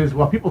good news is,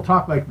 while people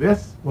talk like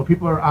this, while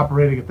people are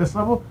operating at this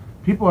level,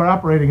 people are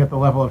operating at the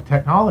level of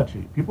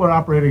technology. People are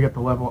operating at the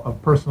level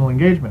of personal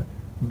engagement.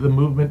 The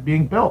movement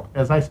being built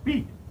as I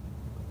speak.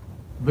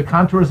 The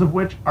contours of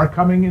which are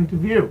coming into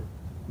view.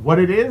 What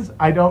it is,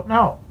 I don't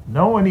know.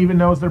 No one even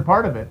knows they're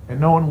part of it, and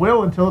no one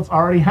will until it's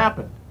already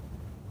happened.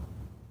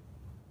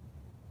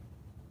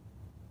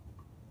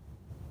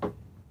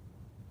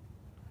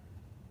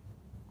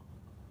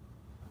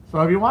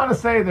 So if you want to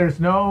say there's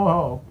no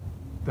hope,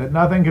 that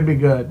nothing can be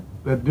good,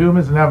 that doom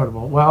is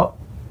inevitable, well,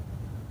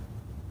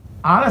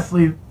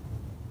 honestly,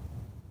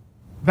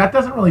 that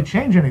doesn't really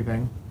change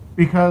anything,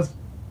 because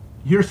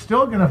you're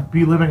still going to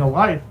be living a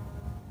life.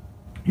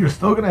 You're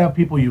still going to have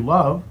people you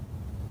love,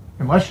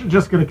 unless you're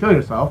just going to kill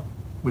yourself,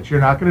 which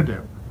you're not going to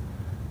do.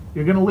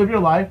 You're going to live your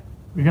life.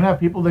 You're going to have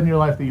people in your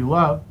life that you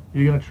love.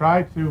 You're going to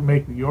try to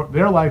make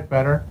their life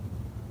better.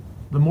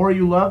 The more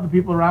you love the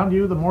people around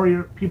you, the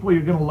more people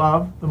you're going to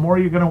love, the more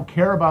you're going to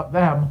care about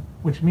them,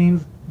 which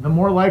means the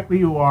more likely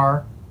you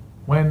are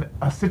when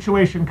a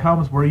situation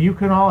comes where you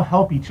can all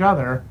help each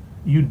other,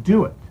 you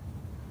do it.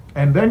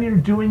 And then you're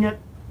doing it,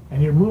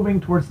 and you're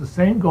moving towards the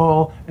same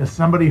goal as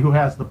somebody who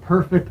has the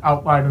perfect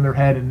outline in their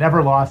head and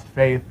never lost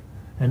faith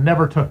and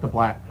never took the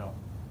black pill.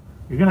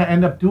 You're going to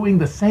end up doing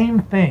the same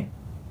thing.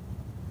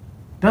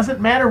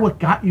 Doesn't matter what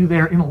got you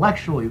there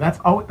intellectually.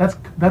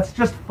 That's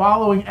just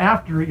following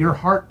after your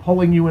heart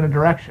pulling you in a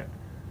direction.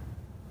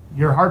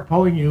 Your heart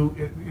pulling you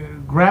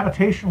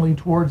gravitationally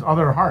towards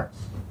other hearts.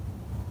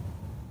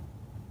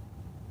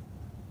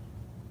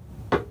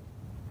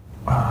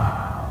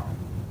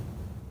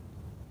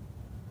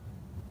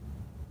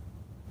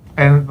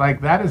 And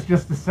like that is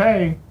just to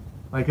say,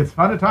 like, it's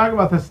fun to talk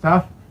about this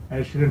stuff, and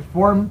it should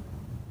inform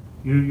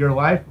your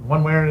life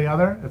one way or the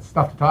other. It's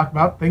stuff to talk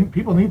about.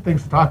 People need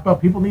things to talk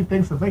about. People need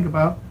things to think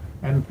about,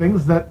 and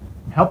things that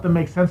help them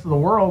make sense of the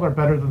world are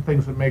better than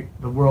things that make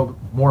the world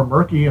more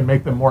murky and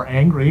make them more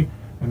angry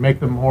and make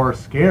them more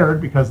scared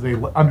because they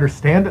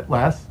understand it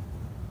less.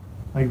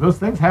 Like, those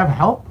things have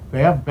help.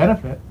 They have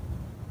benefit,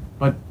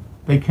 but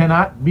they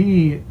cannot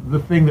be the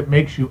thing that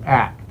makes you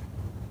act.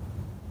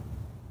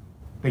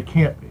 They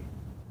can't be,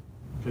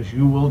 because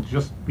you will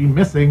just be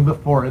missing the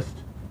forest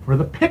for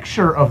the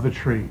picture of the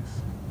trees.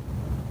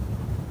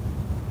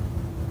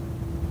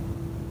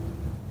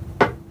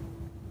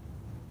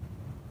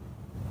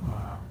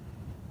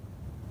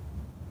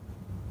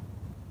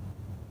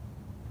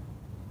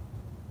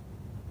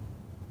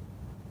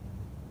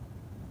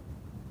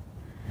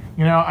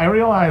 You know, I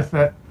realize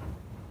that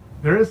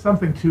there is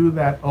something to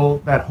that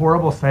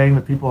horrible saying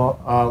that people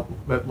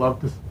that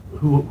love to,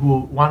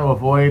 who want to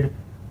avoid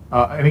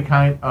any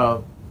kind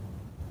of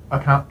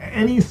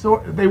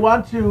they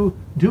want to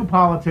do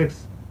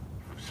politics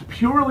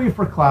purely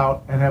for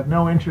clout and have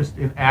no interest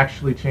in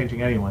actually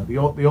changing anyone. The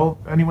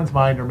old anyone's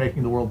mind or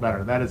making the world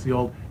better. That is the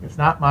old, it's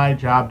not my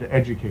job to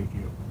educate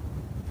you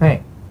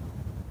thing.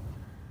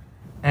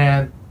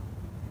 And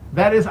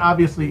that is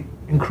obviously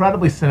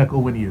incredibly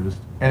cynical when used,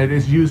 and it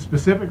is used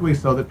specifically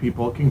so that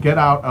people can get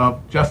out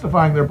of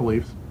justifying their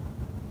beliefs,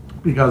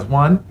 because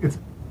one, it's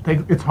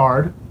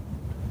hard,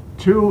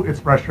 two,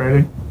 it's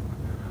frustrating,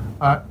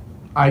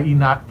 i.e.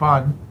 not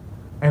fun,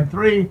 and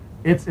three,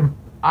 it's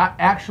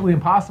actually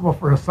impossible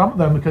for some of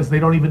them because they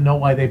don't even know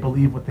why they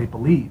believe what they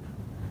believe,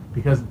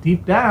 because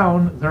deep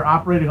down they're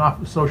operating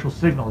off of social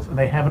signals and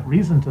they haven't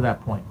reasoned to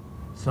that point.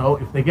 So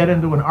if they get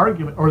into an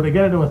argument or they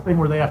get into a thing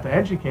where they have to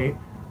educate,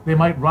 they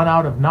might run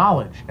out of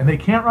knowledge, and they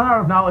can't run out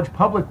of knowledge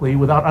publicly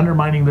without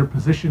undermining their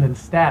position and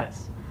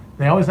status.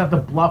 They always have to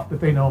bluff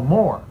that they know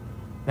more.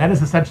 That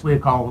is essentially a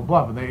call of a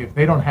bluff. And if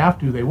they don't have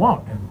to, they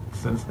won't.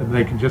 And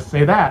they can just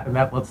say that, and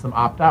that lets them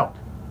opt out.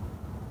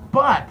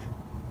 But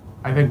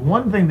I think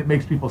one thing that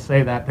makes people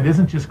say that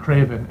isn't just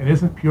craven and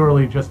isn't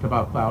purely just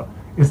about clout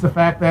is the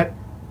fact that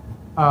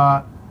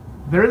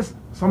there is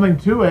something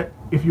to it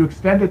if you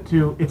extend it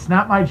to, it's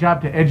not my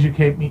job to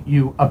educate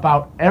you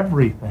about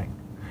everything.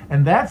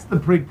 And that's the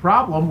big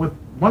problem with,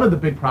 one of the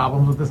big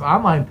problems with this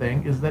online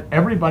thing is that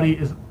everybody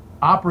is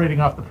operating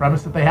off the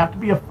premise that they have to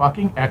be a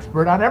fucking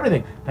expert on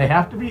everything. They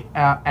have to be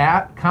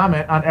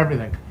comment on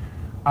everything.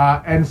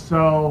 And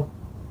so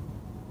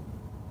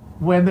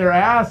when they're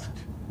asked,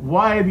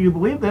 why do you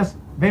believe this?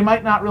 They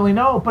might not really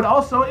know, but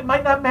also it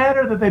might not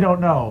matter that they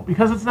don't know,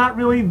 because it's not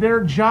really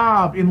their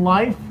job in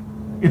life.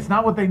 It's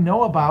not what they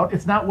know about.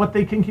 It's not what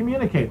they can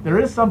communicate. There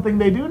is something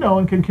they do know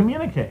and can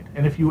communicate.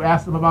 And if you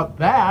ask them about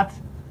that,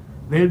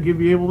 they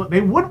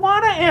would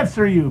want to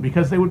answer you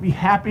because they would be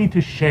happy to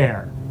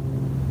share.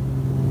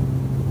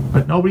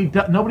 But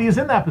nobody is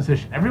in that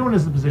position. Everyone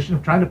is in the position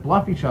of trying to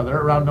bluff each other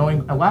around knowing,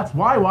 and that's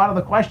why a lot of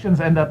the questions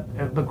end up,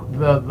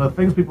 the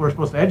things people are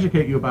supposed to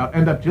educate you about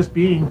end up just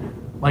being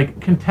like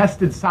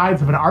contested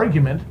sides of an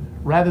argument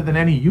rather than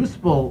any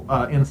useful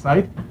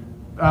insight,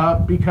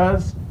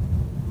 because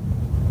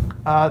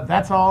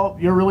that's all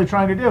you're really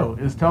trying to do,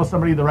 is tell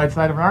somebody the right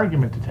side of an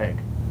argument to take,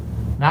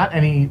 not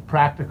any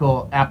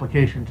practical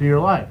application to your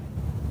life.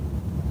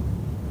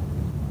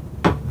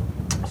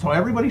 So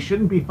everybody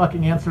shouldn't be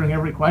fucking answering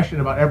every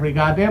question about every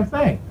goddamn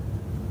thing.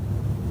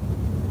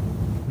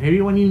 Maybe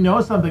when you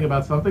know something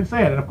about something,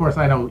 say it. And of course,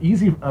 I know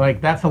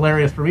that's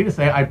hilarious for me to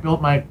say. I built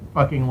my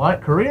fucking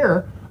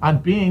career on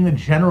being a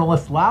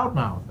generalist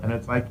loudmouth. And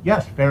it's like,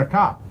 yes, fair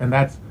cop. And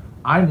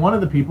I'm one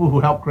of the people who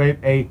helped create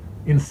a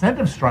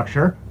incentive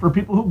structure for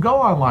people who go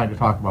online to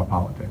talk about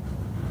politics.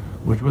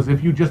 Which was,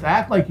 if you just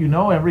act like you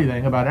know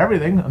everything about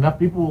everything, enough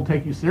people will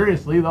take you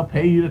seriously, they'll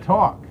pay you to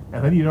talk.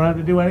 And then you don't have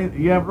to do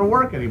anything, you have to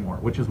work anymore,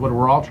 which is what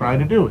we're all trying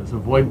to do, is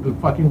avoid the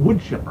fucking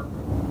wood chipper.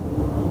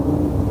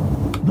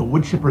 The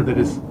wood chipper that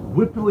is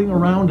whippling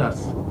around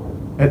us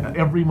at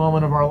every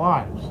moment of our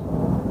lives.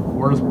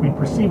 Or as we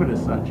perceive it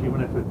as such,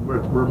 even if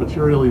we're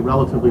materially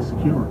relatively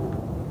secure.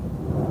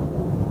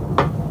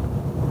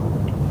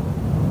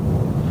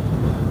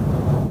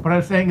 What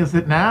I'm saying is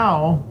that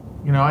now,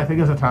 I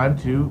think is a time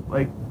to,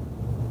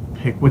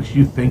 pick what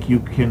you think you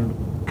can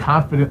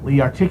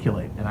confidently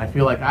articulate. And I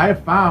feel like I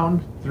have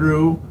found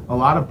through a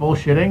lot of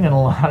bullshitting and a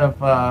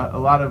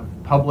lot of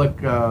public,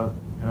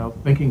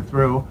 thinking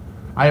through,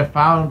 I have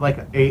found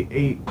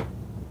a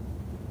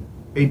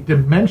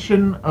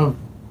dimension of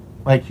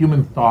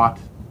human thought,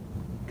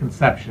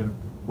 conception,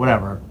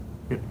 whatever,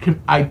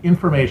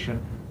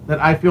 information that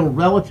I feel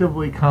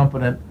relatively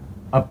confident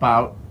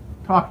about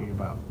talking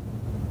about.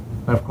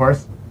 And of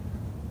course,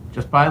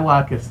 just by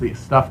luck, it's the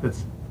stuff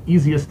that's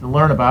easiest to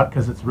learn about,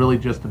 because it's really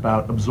just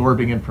about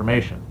absorbing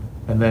information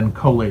and then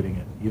collating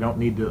it. You don't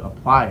need to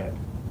apply it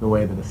the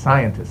way that a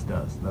scientist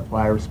does. That's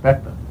why I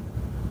respect them.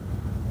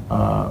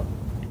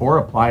 Or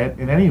apply it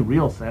in any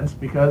real sense,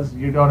 because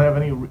you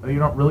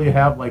don't really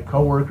have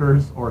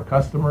coworkers or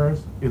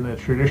customers in the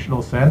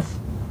traditional sense,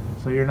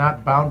 so you're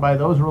not bound by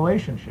those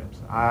relationships.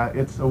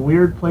 It's a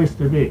weird place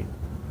to be,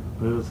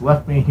 but it's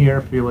left me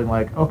here feeling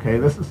like, okay,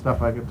 this is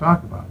stuff I can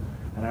talk about.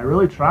 And I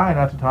really try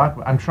not to talk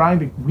about. I'm trying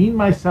to wean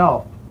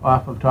myself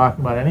off of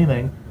talking about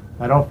anything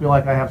I don't feel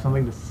like I have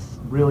something to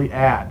really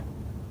add.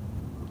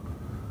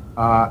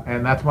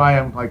 And that's why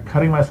I'm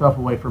cutting myself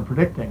away from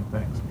predicting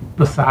things.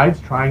 Besides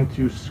trying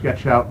to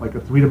sketch out a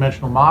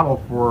three-dimensional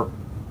model for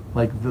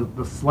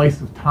the slice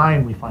of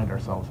time we find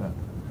ourselves in.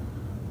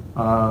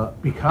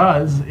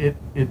 Because it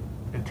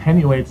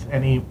attenuates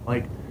any,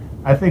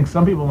 I think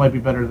some people might be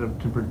better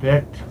to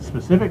predict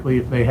specifically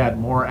if they had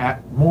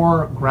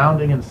more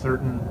grounding in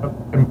certain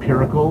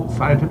empirical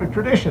scientific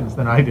traditions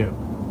than I do.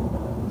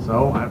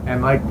 So,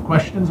 and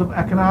questions of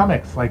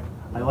economics, I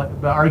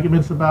like the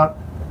arguments about,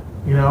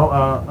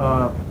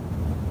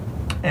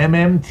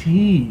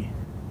 MMT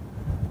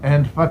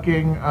and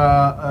fucking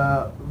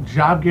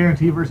job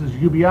guarantee versus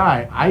UBI.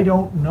 I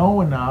don't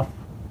know enough,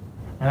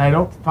 and I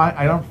don't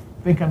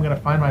think I'm going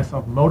to find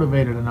myself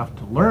motivated enough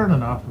to learn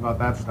enough about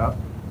that stuff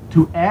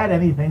to add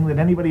anything that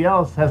anybody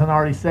else hasn't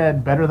already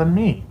said better than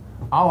me.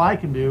 All I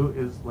can do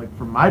is,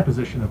 from my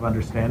position of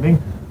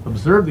understanding,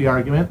 observe the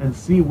argument and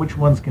see which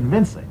one's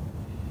convincing.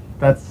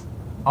 That's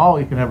all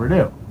you can ever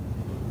do.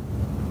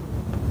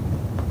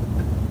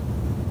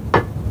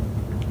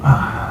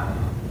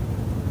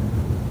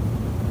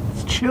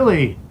 It's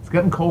chilly. It's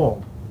getting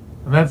cold.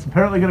 And that's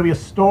apparently going to be a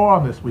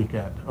storm this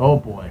weekend. Oh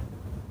boy.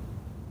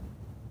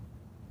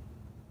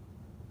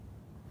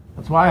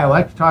 That's why I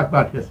like to talk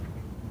about history.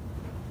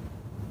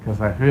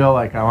 Because I feel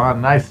like I'm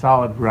on nice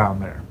solid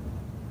ground there.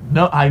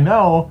 No, I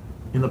know,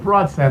 in the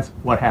broad sense,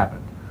 what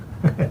happened.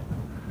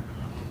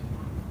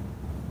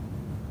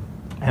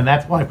 And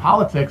that's why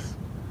politics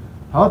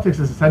is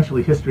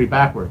essentially history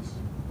backwards.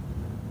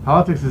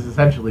 Politics is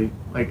essentially,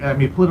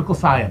 political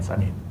science,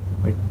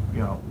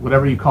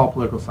 whatever you call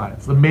political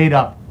science, the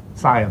made-up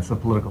science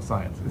of political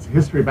science. It's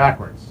history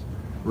backwards.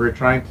 We're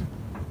trying to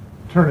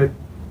turn it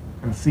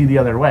and see the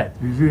other way.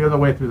 You see the other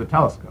way through the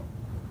telescope.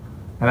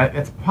 And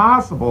it's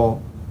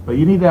possible, but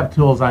you need to have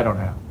tools I don't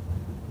have.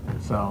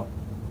 So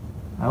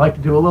I like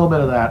to do a little bit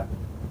of that.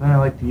 Then I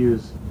like to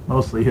use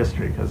mostly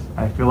history, because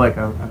I feel like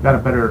I've got a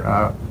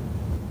better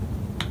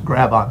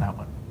grab on that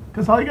one.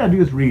 Because all you got to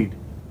do is read.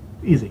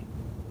 Easy.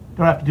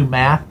 Don't have to do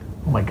math.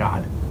 Oh my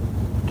God.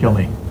 Kill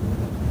me.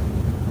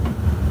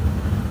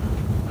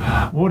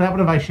 What would happen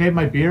if I shaved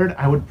my beard?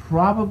 I would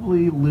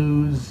probably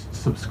lose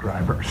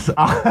subscribers.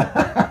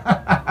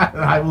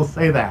 I will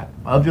say that.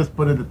 I'll just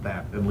put it at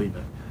that and leave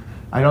it.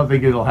 I don't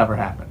think it'll ever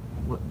happen.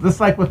 Just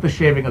like with the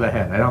shaving of the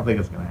head, I don't think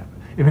it's going to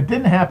happen. If it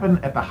didn't happen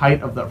at the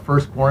height of the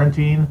first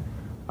quarantine,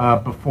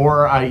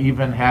 before I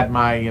even had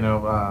my,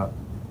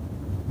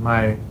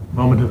 my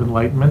moment of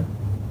enlightenment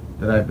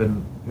that I've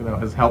been,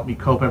 has helped me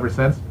cope ever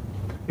since,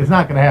 it's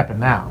not going to happen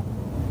now.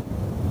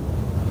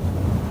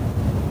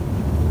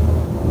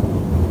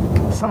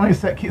 Somebody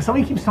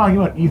keeps talking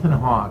about Ethan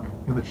Hawke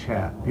in the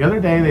chat. The other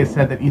day they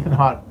said that Ethan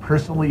Hawke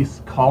personally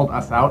called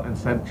us out and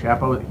said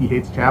he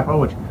hates Chapo,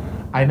 which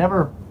I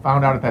never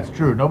found out if that's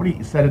true.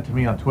 Nobody said it to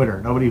me on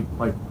Twitter. Nobody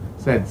like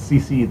said,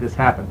 CC, this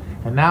happened.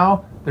 And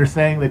now they're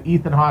saying that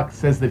Ethan Hawke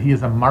says that he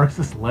is a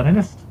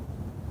Marxist-Leninist.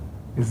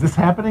 Is this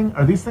happening?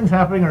 Are these things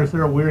happening, or is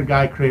there a weird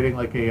guy creating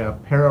like a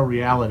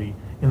para-reality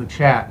in the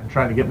chat and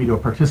trying to get me to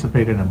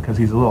participate in him because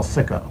he's a little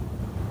sicko?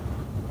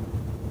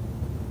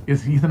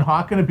 Is Ethan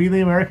Hawke going to be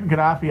the American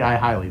Gaddafi? I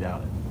highly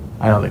doubt it.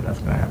 I don't think that's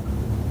going to happen.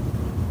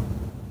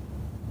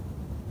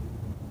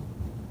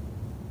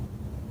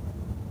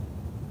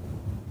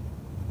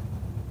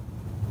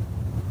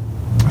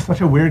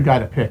 Such a weird guy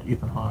to pick,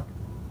 Ethan Hawke.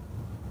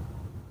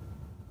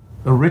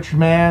 The rich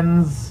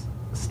man's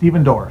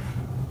Stephen Dorff,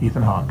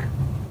 Ethan Hawke.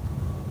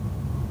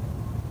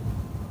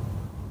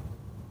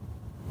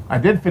 I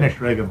did finish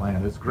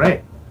Reaganland. It's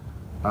great,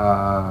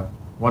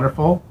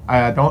 wonderful.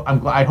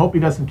 I hope he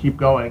doesn't keep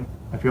going.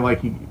 I feel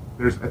like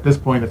there's at this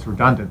point it's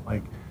redundant.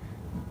 Like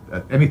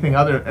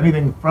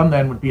anything from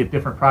then would be a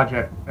different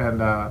project, and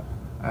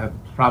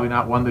probably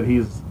not one that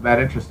he's that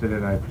interested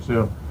in, I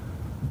presume.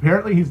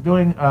 Apparently, he's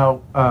doing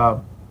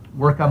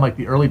work on like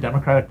the early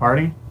Democratic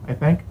Party, I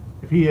think.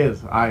 If he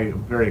is, I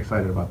am very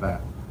excited about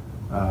that.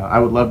 I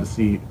would love to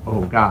see,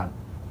 oh God,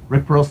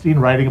 Rick Perlstein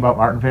writing about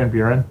Martin Van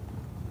Buren.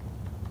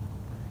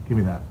 Give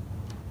me that.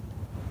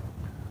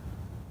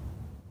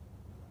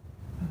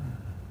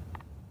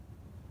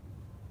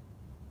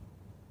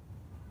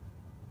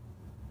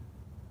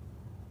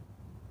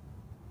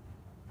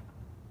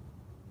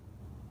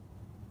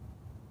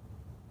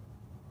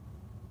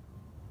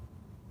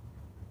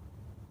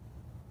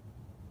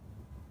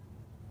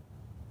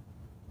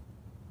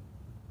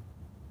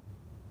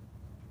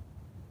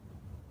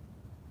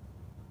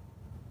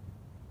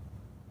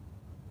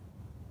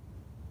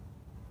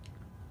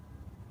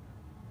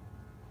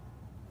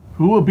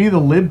 Who will be the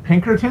Lib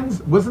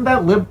Pinkertons? Isn't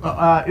that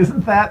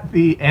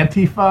the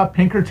Antifa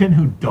Pinkerton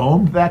who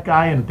domed that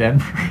guy in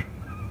Denver?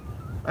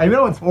 I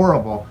know it's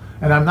horrible,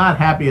 and I'm not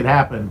happy it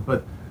happened,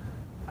 but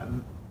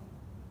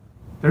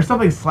there's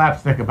something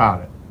slapstick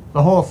about it.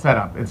 The whole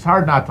setup. It's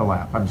hard not to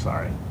laugh. I'm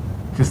sorry.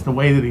 Just the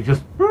way that he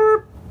just...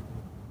 Burp.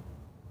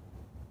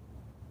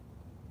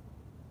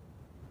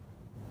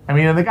 I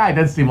mean, and the guy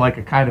does seem like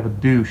a kind of a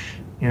douche.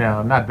 You know,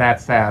 I'm not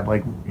that sad.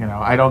 Like, you know,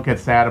 I don't get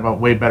sad about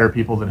way better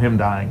people than him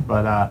dying,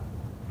 but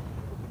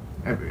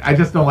I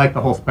just don't like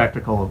the whole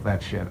spectacle of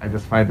that shit. I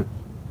just find it,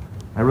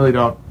 I really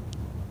don't,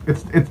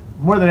 it's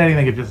more than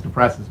anything, it just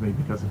depresses me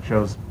because it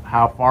shows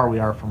how far we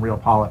are from real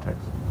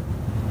politics.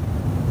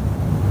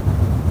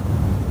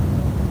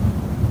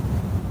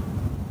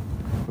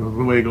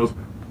 The way it goes,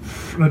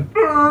 kind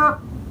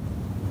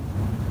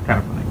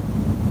of funny.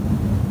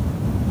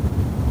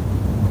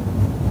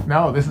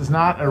 No, this is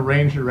not a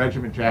Ranger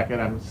Regiment jacket.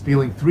 I'm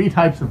stealing 3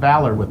 types of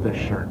valor with this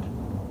shirt.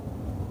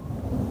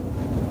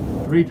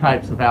 3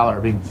 types of valor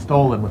are being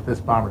stolen with this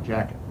bomber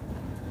jacket.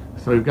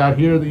 So we've got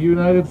here the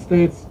United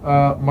States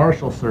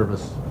Marshal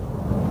Service.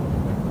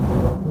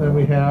 Then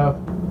we have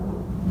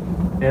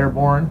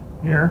Airborne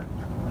here.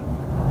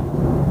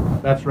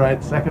 That's right,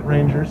 2nd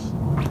Rangers.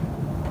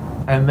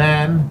 And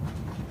then,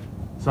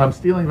 so I'm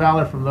stealing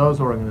valor from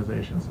those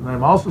organizations. And then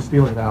I'm also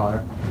stealing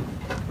valor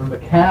from the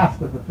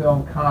cast of the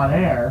film Con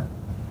Air,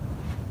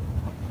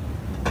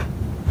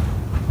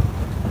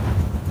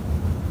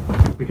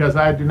 because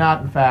I did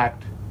not in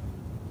fact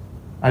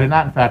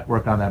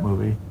work on that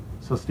movie.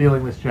 So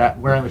stealing this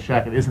wearing this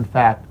jacket is in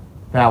fact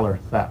valor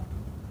theft.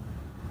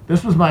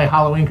 This was my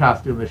Halloween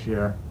costume this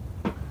year.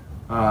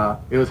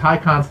 It was high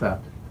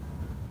concept.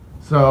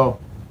 So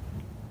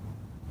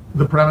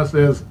the premise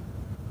is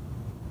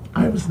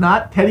I was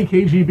not Teddy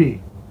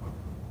KGB.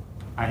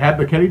 I had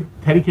the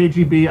Teddy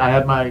KGB. I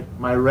had my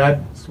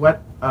red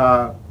sweat,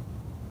 my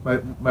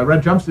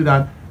red jumpsuit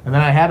on, and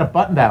then I had a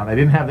button down. I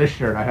didn't have this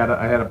shirt. I had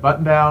a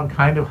button down,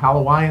 kind of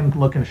Halloween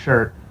looking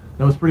shirt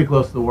that was pretty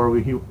close to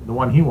the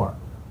one he wore.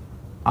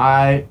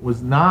 I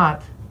was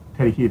not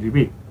Teddy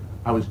KGB.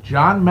 I was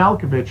John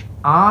Malkovich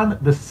on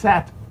the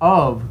set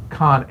of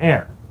Con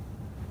Air,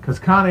 because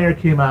Con Air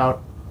came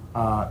out,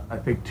 I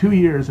think 2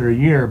 years or a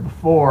year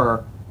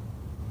before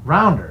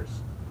Rounders.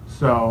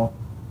 So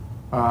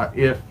on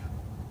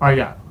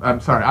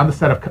the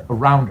set of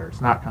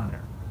Rounders, not Con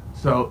Air.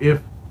 So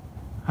if,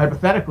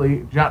 hypothetically,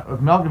 if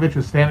Malkovich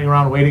was standing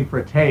around waiting for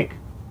a take,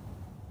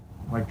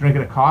 like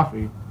drinking a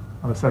coffee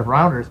on the set of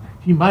Rounders,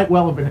 he might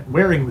well have been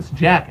wearing this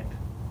jacket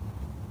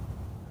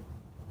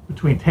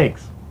between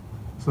takes.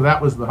 So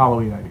that was the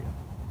Halloween idea.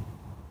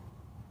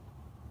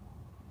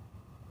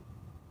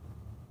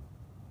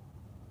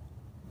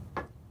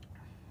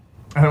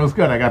 And it was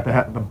good. I got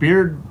the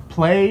beard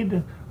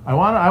played. I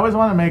always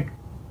want to make,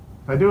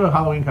 if I do a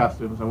Halloween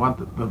costumes, I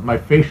want my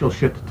facial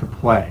shit to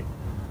play.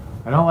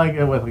 I don't like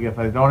it with, like, if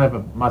I don't have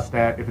a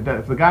mustache.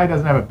 If the guy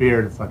doesn't have a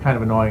beard, it's kind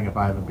of annoying if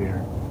I have a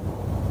beard.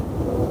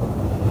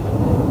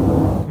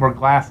 Or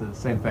glasses,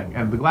 same thing.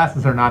 And the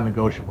glasses are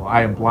non-negotiable.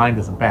 I am blind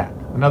as a bat.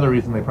 Another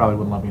reason they probably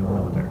wouldn't let me in the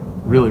military.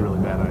 Really, really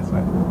bad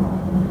eyesight.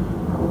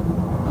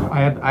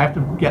 I have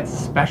to get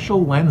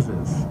special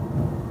lenses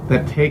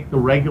that take the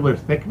regular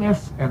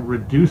thickness and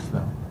reduce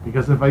them.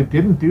 Because if I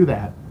didn't do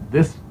that,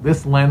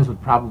 this lens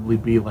would probably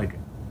be like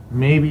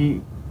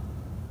maybe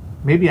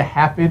a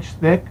half-inch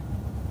thick,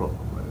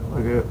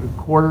 like a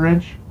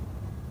quarter-inch.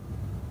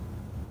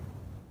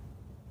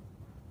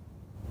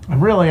 I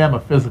really am a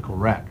physical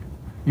wreck.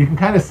 You can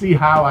kind of see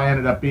how I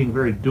ended up being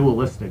very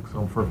dualistic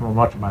for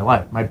much of my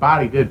life. My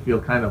body did feel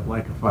kind of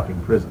like a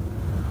fucking prison.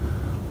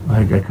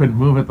 Like I couldn't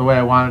move it the way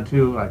I wanted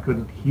to. I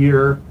couldn't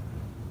hear.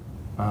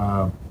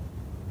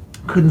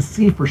 Couldn't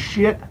see for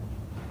shit.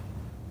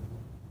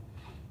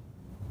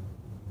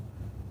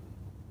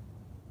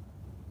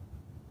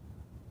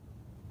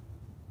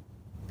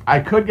 I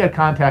could get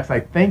contacts, I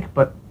think,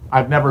 but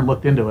I've never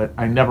looked into it.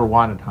 I never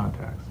wanted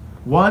contacts.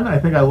 One, I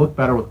think I look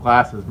better with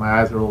glasses.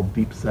 My eyes are a little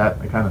deep set.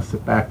 I kind of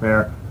sit back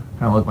there,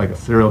 kind of look like a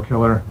serial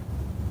killer.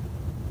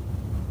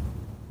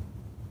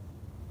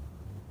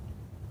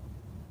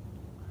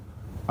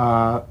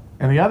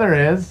 And the other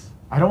is,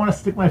 I don't want to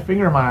stick my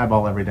finger in my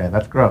eyeball every day.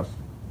 That's gross.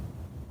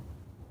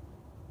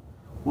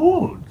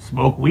 Ooh,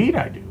 smoke weed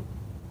I do.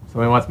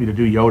 Somebody wants me to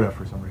do Yoda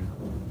for some reason.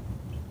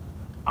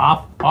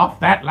 Off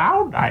that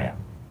loud I am.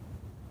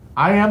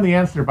 I am the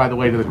answer, by the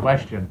way, to the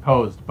question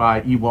posed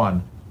by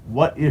E1.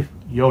 What if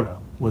Yoda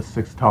was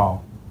 6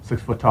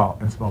 foot tall,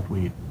 and smoked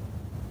weed?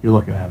 You're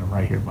looking at him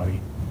right here, buddy.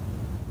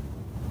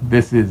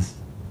 This is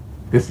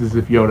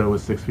if Yoda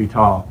was 6 feet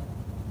tall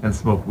and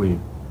smoked weed.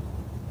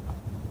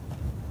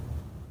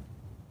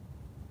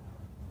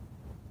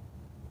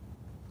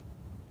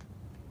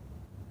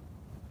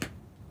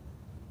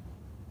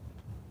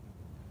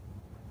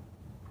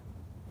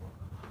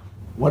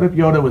 What if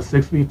Yoda was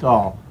 6 feet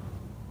tall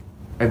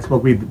and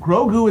smoked weed?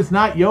 Grogu is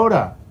not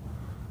Yoda.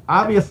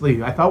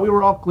 Obviously, I thought we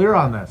were all clear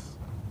on this.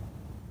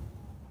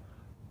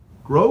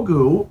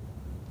 Grogu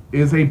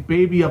is a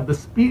baby of the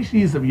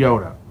species of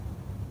Yoda.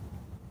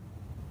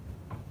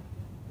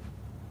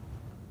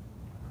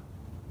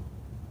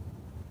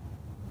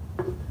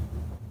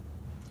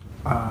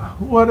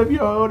 What if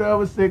Yoda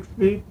was 6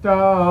 feet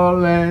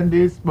tall and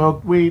he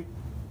smoked weed?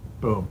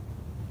 Boom.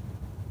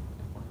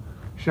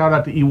 Shout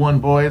out to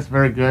E1 Boys.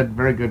 Very good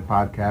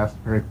podcast.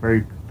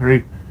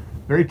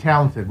 Very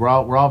talented. We're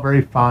all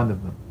very fond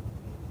of them.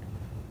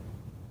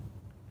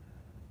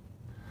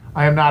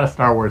 I am not a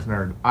Star Wars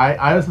nerd.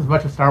 I was as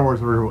much a Star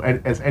Wars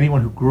nerd as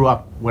anyone who grew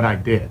up when I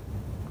did.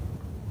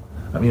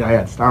 I mean, I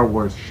had Star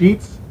Wars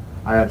sheets.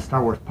 I had a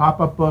Star Wars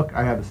pop-up book.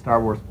 I had the Star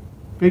Wars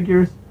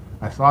figures.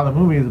 I saw the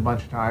movies a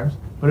bunch of times.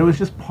 But it was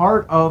just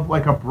part of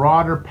like a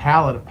broader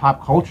palette of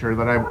pop culture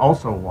that I've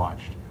also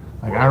watched.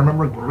 Like I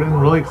remember being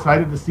really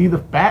excited to see the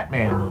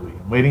Batman movie,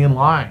 waiting in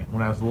line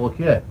when I was a little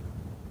kid.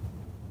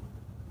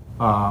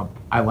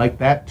 I liked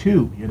that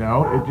too, you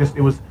know.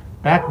 It was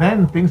back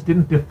then. Things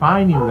didn't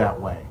define you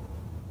that way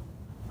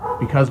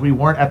because we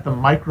weren't at the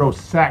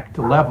microsect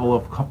level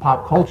of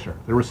pop culture.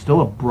 There was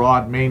still a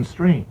broad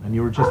mainstream, and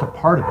you were just a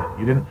part of it.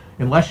 You didn't,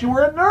 unless you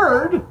were a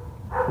nerd,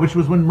 which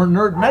was when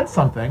nerd meant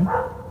something.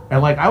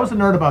 And like I was a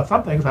nerd about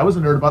some things. I was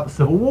a nerd about the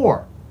Civil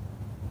War.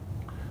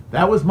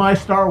 That was my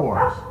Star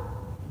Wars.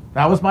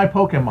 That was my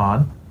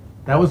Pokemon.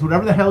 That was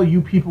whatever the hell you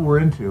people were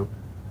into.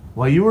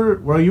 While you were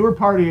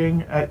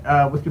partying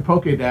at, with your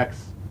Pokédex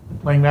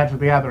and playing Magic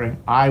the Gathering,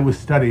 I was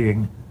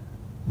studying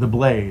the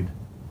blade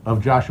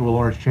of Joshua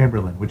Lawrence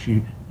Chamberlain, which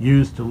he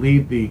used to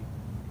lead the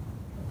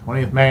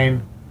 20th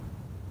Maine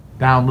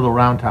down Little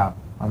Round Top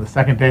on the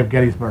second day of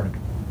Gettysburg.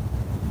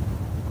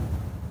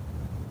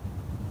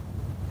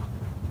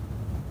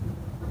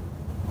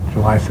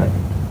 July 2nd,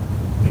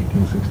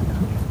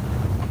 1863.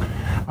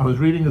 I was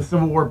reading the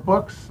Civil War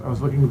books. I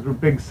was looking through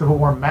big Civil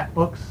War Met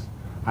books.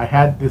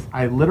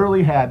 I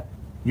literally had,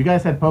 you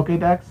guys had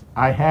Pokédex?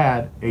 I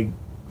had a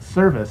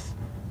service.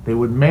 They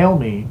would mail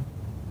me,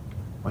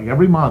 like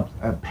every month,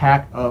 a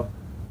pack of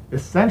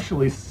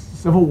essentially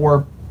Civil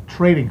War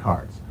trading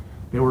cards.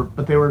 They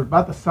were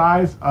about the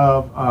size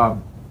of,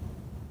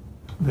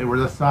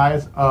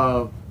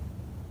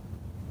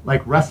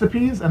 like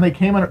recipes, and they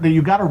came in,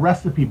 you got a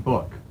recipe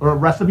book, or a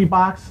recipe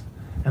box,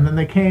 and then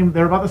they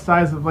were about the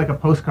size of like a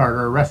postcard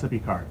or a recipe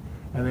card.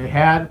 And they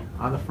had,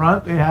 on the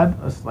front, they had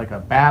like a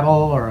battle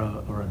or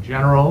a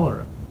general or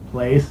a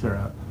place or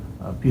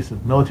a piece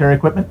of military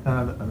equipment.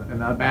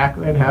 And on the back,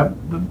 they'd have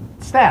the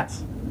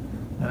stats.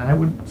 And I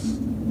would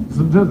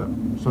do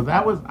them. So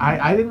that was,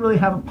 I didn't really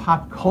have a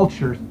pop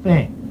culture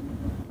thing.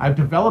 I've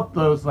developed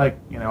those like,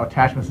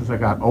 attachments as I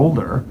got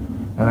older.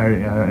 And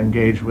I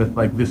engaged with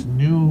like this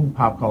new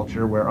pop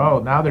culture where,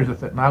 now now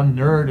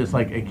nerd is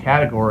like a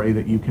category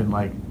that you can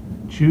like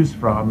choose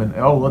from, and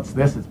what's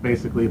this? It's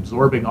basically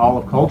absorbing all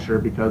of culture,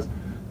 because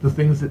the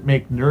things that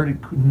make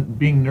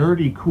being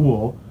nerdy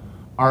cool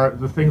are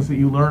the things that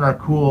you learn are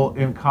cool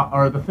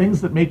are the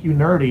things that make you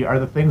nerdy are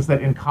the things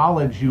that in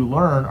college you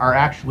learn are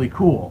actually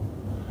cool.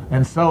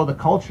 And so the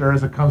culture,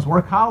 as it becomes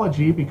more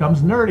college-y,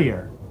 becomes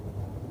nerdier,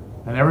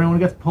 and everyone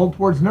gets pulled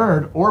towards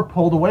nerd or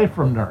pulled away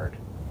from nerd.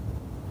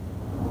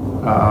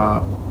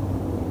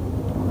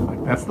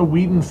 Like that's the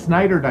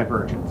Whedon-Snyder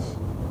divergence.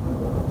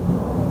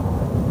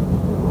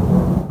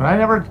 But I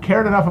never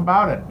cared enough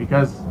about it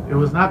because It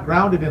was not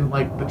grounded in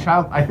like the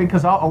child. I think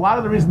because a lot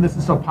of the reason this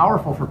is so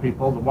powerful for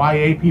people, the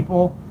YA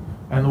people,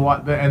 and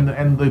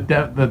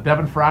the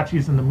Devin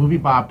Faracis and the movie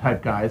Bob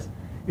type guys,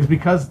 is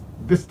because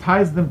this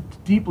ties them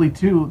deeply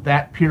to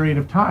that period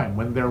of time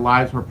when their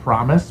lives were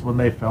promised, when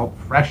they felt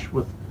fresh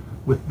with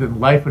the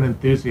life and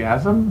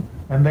enthusiasm,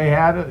 and they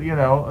had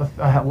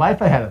a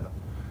life ahead of them,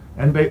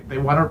 and they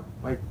want to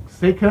like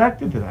stay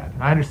connected to that.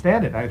 And I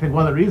understand it. I think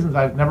one of the reasons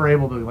I've never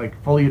able to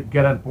like fully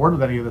get on board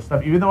with any of this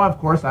stuff, even though of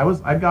course I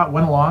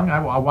went along.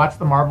 I watched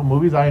the Marvel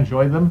movies. I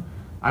enjoyed them.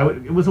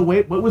 It was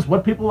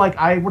what people like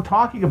I were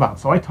talking about,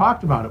 so I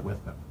talked about it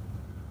with them.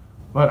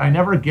 But I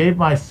never gave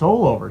my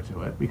soul over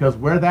to it, because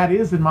where that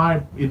is in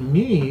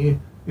me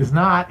is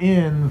not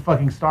in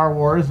fucking Star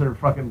Wars or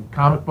fucking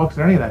comic books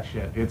or any of that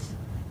shit.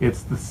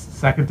 It's the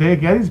second day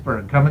of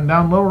Gettysburg coming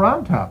down Little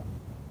Round Top.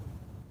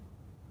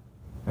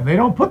 And they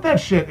don't put that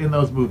shit in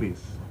those movies.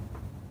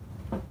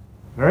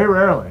 Very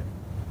rarely.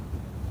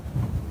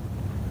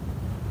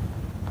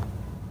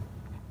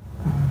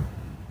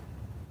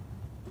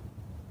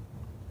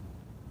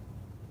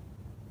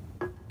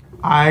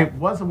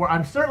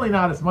 I'm certainly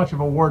not as much of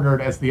a war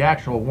nerd as the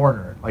actual war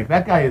nerd. Like,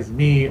 that guy is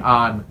me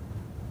on,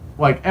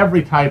 like,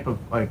 every type of,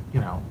 like,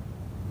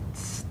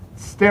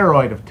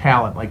 steroid of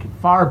talent. Like,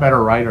 far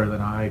better writer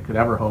than I could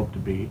ever hope to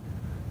be.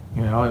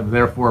 And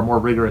therefore a more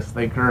rigorous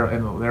thinker,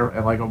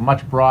 and like a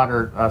much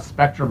broader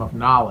spectrum of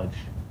knowledge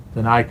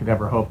than I could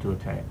ever hope to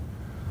attain.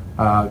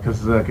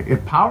 Because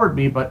it powered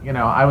me, but,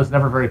 I was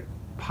never very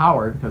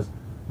powered, because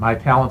my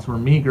talents were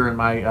meager and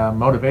my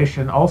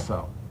motivation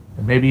also,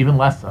 and maybe even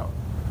less so.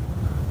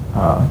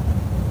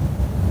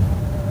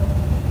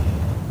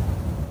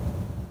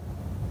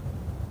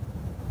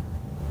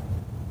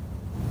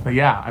 But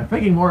yeah, I'm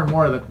thinking more and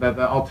more that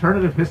the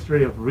alternative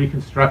history of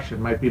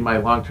Reconstruction might be my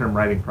long-term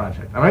writing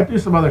project. I might do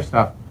some other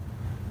stuff,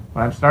 but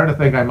I'm starting to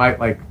think I might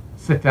like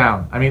sit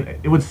down. I mean,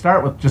 it would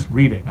start with just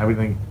reading. I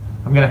think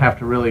I'm going to have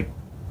to really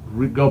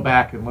go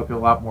back and look at a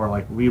lot more,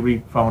 like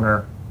reread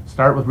Foner,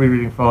 start with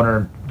rereading Foner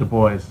and Du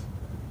Bois,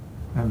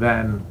 and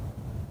then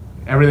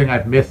everything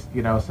I've missed,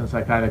 since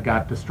I kind of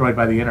got destroyed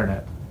by the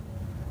internet.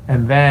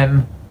 And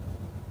then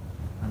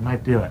I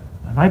might do it.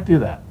 I might do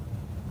that.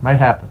 It might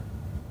happen.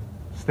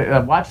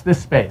 Watch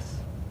this space.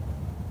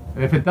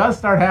 And if it does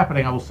start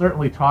happening, I will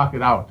certainly talk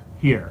it out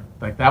here.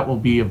 Like, that will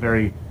be a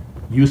very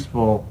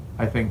useful,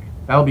 I think,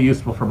 that'll be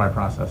useful for my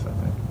process, I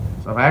think.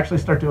 So if I actually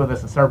start doing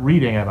this and start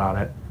reading about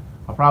it,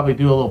 I'll probably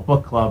do a little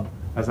book club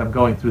as I'm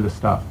going through the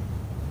stuff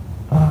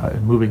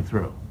and moving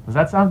through. Does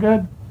that sound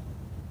good?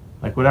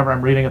 Like, whatever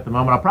I'm reading at the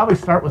moment, I'll probably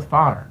start with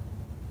Foner.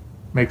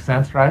 Makes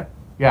sense, right?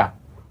 Yeah.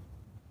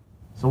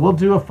 So we'll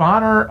do a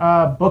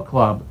Foner book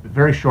club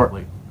very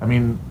shortly. I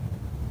mean,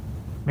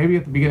 maybe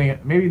at the beginning,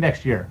 maybe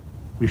next year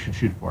we should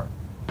shoot for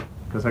it.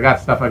 Because I got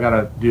stuff I got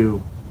to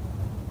do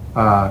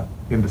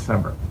in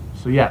December.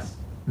 So yes,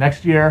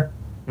 next year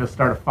we'll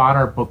start a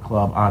Foner book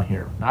club on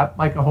here. Not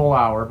like a whole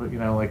hour, but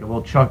like a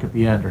little chunk at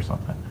the end or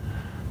something.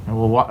 And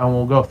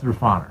we'll go through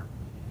Foner.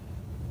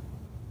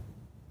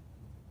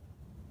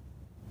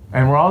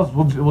 And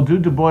we'll do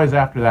Du Bois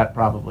after that,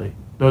 probably.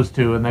 Those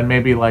two, and then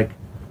maybe like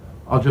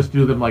I'll just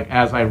do them like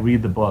as I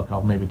read the book.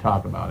 I'll maybe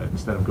talk about it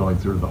instead of going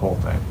through the whole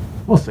thing.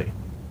 We'll see.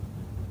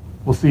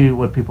 We'll see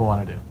what people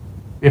want to do,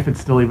 if it's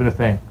still even a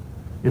thing,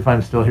 if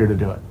I'm still here to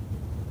do it.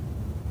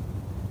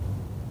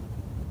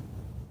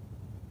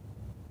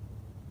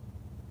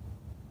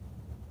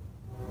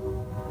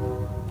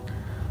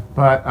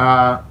 But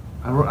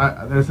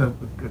there's a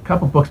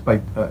couple books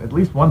by, at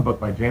least one book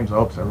by James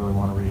Oakes I really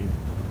want to read.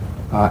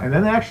 And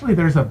then actually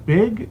there's a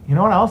big, you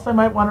know what else I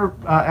might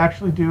want to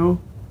actually do?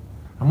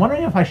 I'm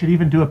wondering if I should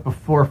even do it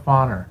before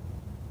Foner.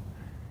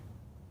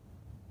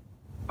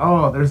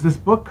 Oh, there's this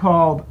book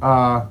called,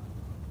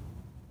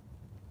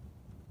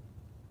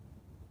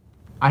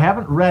 I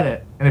haven't read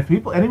it, and if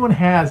anyone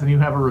has and you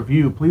have a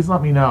review, please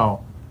let me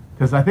know,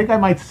 because I think I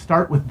might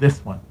start with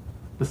this one.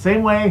 The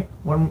same way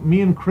when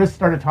me and Chris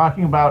started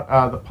talking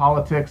about the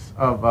politics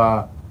of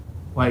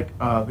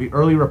the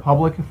early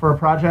republic for a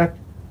project,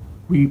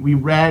 we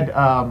read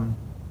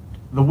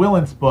the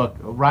Willens book,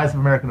 Rise of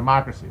American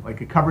Democracy.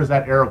 Like, it covers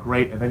that era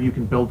great, and then you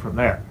can build from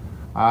there.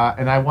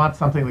 And I want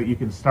something that you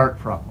can start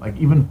from, like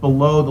even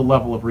below the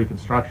level of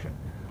Reconstruction,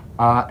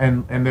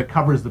 and it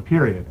covers the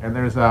period. And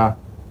there's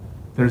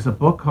a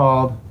book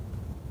called,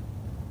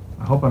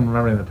 I hope I'm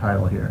remembering the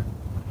title here.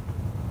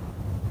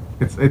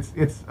 It's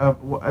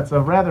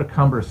a rather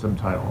cumbersome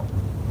title.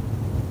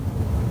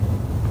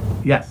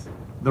 Yes,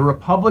 The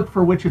Republic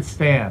for Which It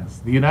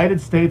Stands: The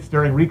United States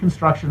During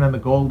Reconstruction and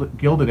the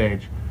Gilded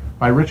Age,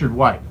 by Richard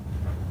White.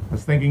 I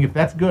was thinking if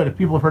that's good, if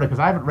people have heard it, because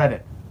I haven't read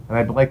it, and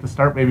I'd like to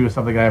start maybe with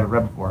something I haven't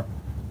read before.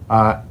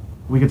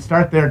 We could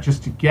start there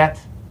just to get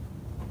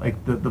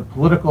like the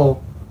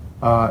political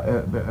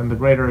and the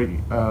greater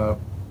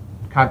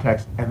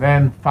context, and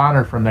then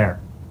Foner from there.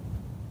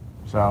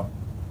 So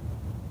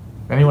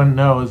if anyone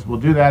knows, we'll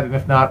do that, and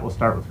if not, we'll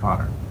start with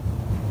Foner.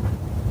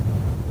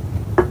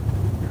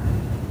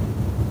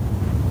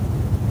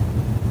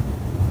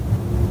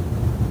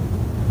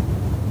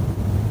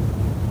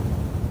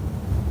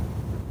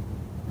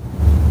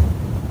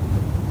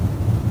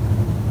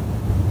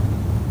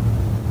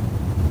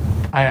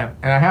 I am,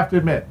 and I have to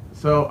admit.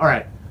 So, all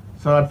right.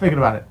 So I'm thinking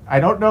about it. I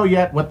don't know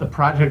yet what the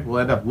project will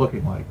end up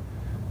looking like.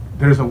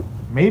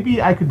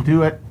 Maybe I could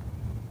do it.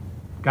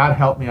 God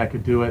help me, I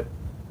could do it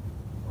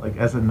like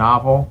as a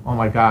novel. Oh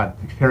my God,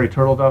 Harry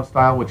Turtledove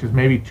style, which is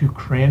maybe too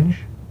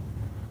cringe.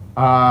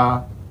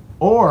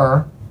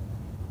 Or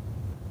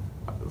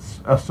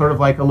a sort of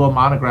like a little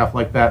monograph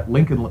like that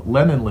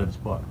Lenin Lives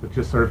book, that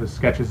just sort of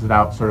sketches it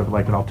out, sort of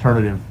like an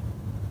alternative,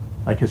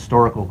 like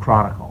historical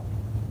chronicle.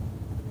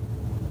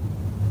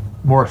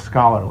 More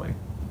scholarly,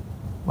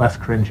 less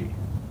cringy.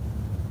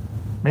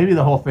 Maybe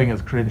the whole thing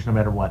is cringe no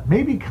matter what.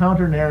 Maybe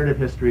counter-narrative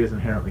history is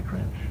inherently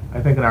cringe.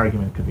 I think an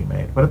argument could be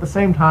made. But at the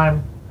same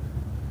time,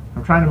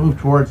 I'm trying to move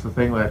towards the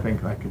thing that I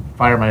think I could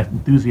fire my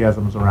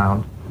enthusiasms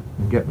around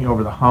and get me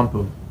over the hump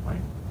of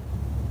like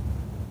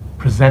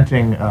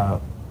presenting a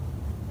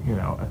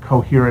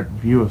coherent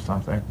view of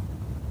something.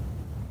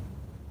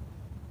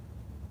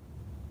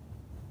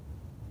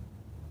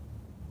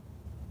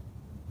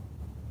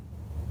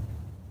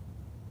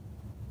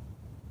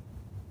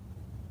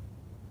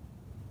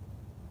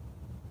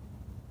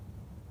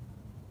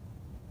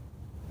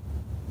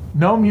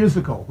 No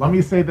musical. Let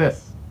me say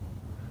this.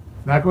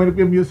 It's not going to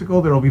be a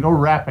musical. There will be no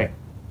rapping.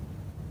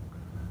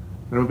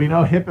 There will be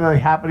no hippity,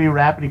 happity,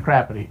 rappity,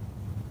 crappity.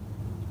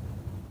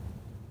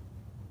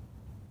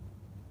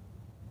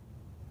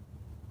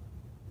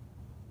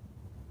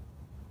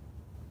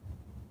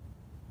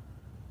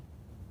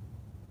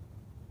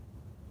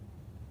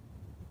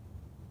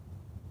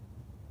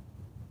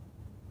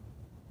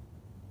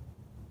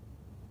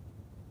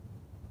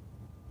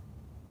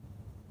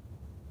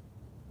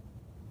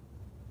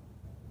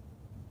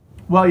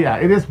 Well, yeah,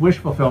 it is wish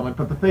fulfillment,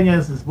 but the thing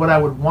is what I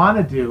would want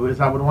to do is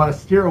I would want to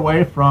steer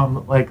away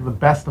from like the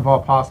best of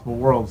all possible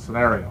worlds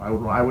scenario. I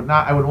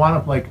would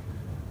want to like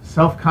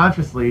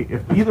self-consciously,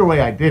 if either way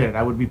I did it,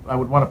 I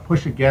would want to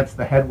push against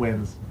the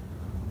headwinds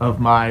of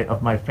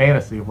my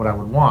fantasy of what I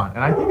would want.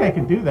 And I think I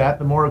can do that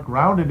the more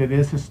grounded it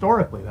is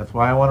historically. That's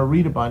why I want to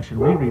read a bunch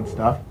and reread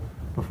stuff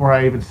before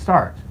I even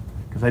start,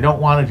 because I don't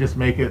want to just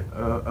make it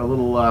a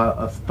little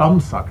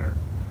thumb sucker.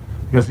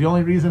 Because the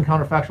only reason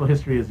counterfactual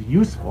history is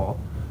useful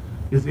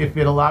is if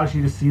it allows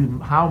you to see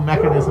how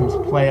mechanisms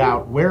play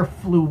out, where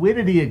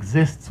fluidity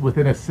exists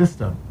within a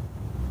system,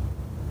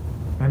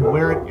 and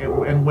where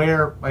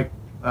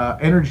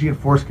energy and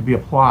force can be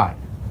applied.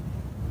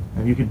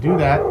 And you can do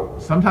that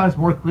sometimes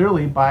more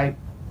clearly by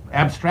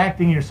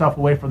abstracting yourself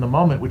away from the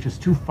moment, which is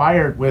too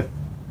fired with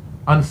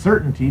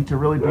uncertainty to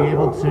really be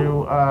able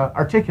to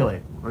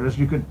articulate. Whereas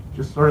you could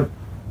just sort of,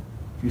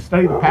 if you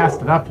study the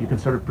past enough, you can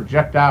sort of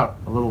project out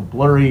a little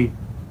blurry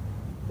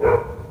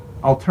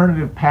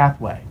alternative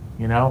pathway.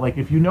 You know, like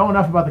if you know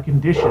enough about the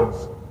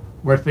conditions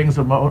where things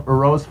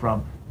arose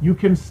from, you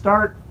can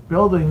start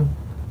building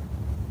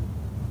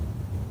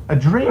a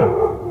dream.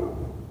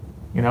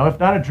 You know, if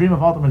not a dream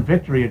of ultimate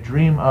victory, a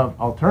dream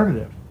of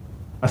alternative,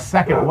 a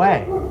second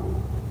way.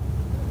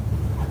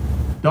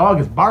 Dog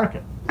is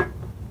barking.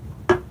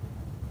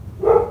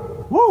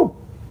 Woo!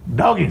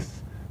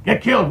 Doggies,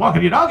 get killed,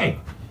 walking your doggy.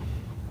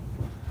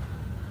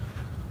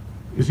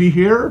 Is he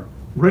here,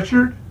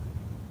 Richard?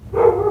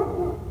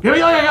 Give me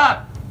all you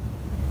got.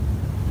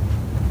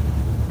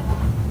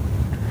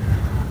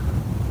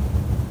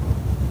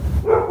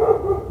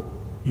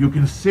 You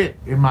can sit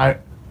in my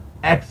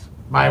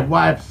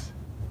wife's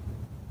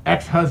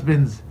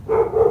ex-husband's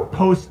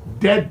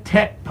post-dead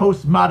tech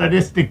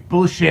postmodernistic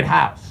bullshit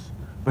house,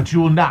 but you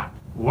will not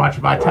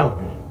watch my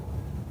television.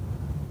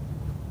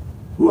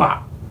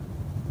 Hoo-ah.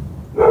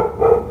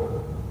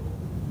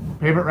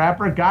 Favorite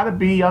rapper? Gotta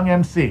be Young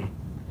MC,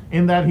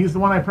 in that he's the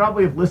one I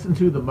probably have listened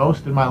to the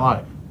most in my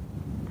life.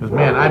 Because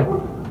man,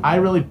 I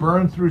really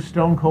burned through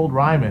Stone Cold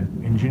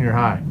Rhymin' in junior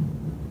high.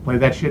 Played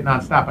that shit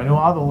nonstop. I knew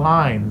all the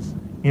lines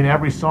in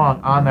every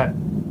song on that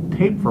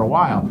tape for a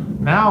while.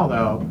 Now,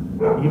 though,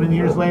 even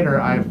years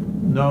later, I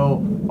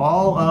know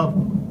all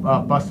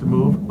of Bust a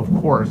Move, of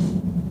course.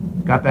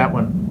 Got that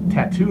one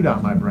tattooed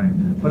on my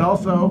brain. But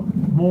also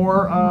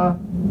more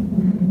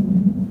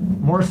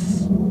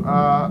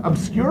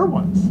obscure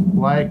ones,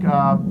 like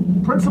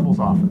Principal's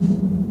Office.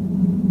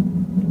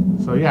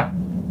 So yeah,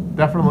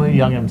 definitely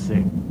Young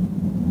MC.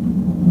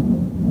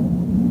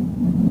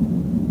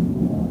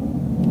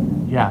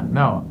 Yeah,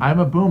 no, I'm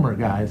a boomer,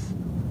 guys.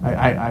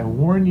 I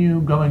warn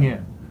you going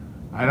in.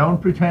 I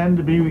don't pretend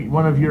to be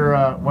one of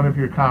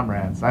your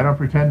comrades. I don't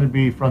pretend to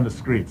be from the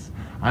streets.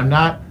 I'm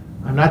not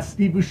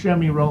Steve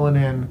Buscemi rolling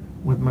in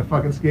with my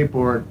fucking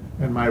skateboard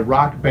and my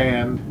rock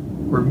band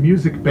or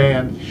music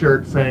band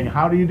shirt saying,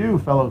 "How do you do,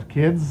 fellow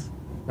kids?"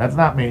 That's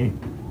not me.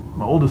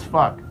 I'm old as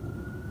fuck.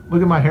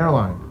 Look at my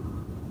hairline.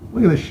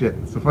 Look at this shit.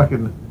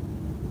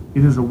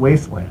 It is a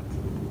wasteland.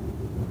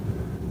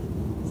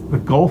 It's the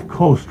Gulf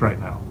Coast right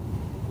now.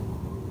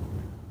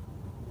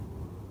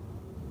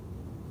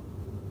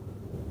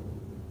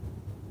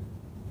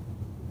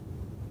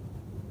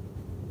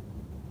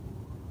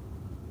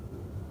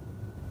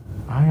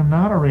 I am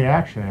not a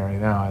reactionary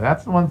now.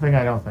 That's the one thing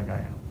I don't think I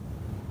am.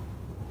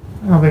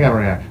 I don't think I'm a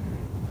reactionary.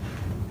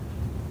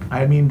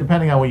 I mean,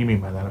 depending on what you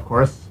mean by that, of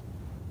course.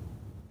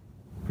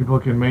 People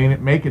can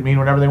make it mean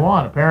whatever they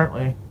want,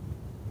 apparently.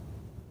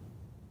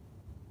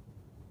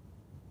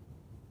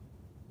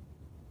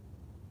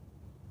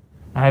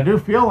 And I do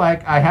feel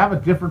like I have a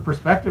different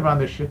perspective on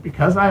this shit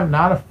because I am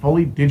not a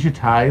fully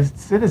digitized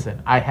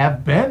citizen. I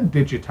have been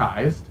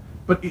digitized,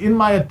 but in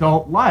my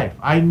adult life.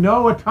 I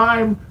know a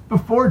time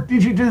before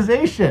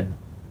digitization.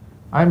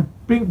 I'm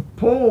being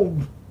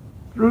pulled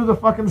through the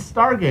fucking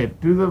Stargate,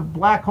 through the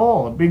black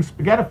hole. I'm being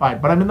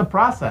spaghettified, but I'm in the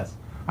process.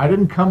 I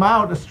didn't come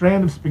out a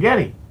strand of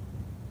spaghetti.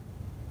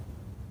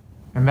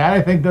 And that,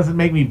 I think, doesn't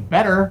make me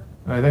better.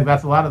 And I think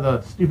that's a lot of the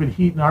stupid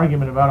heat and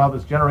argument about all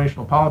this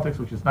generational politics,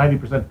 which is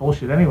 90%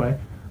 bullshit anyway,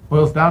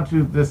 boils down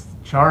to this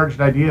charged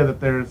idea that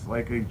there's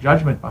like a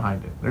judgment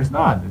behind it. There's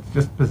none. It's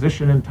just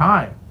position in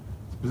time.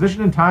 It's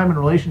position in time in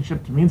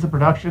relationship to means of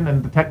production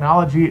and the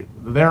technology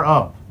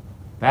thereof.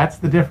 That's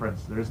the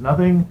difference. There's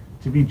nothing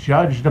to be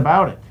judged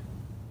about it.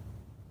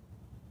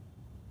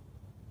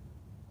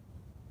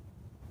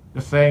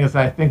 Just saying is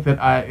I think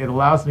that it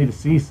allows me to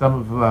see some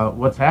of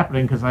what's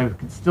happening because I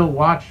can still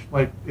watch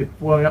like it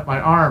flowing up my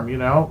arm, you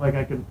know? Like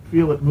I can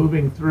feel it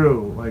moving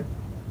through, like,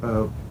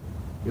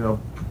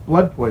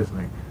 blood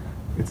poisoning.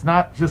 It's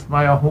not just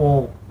my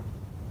whole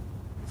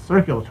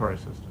circulatory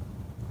system.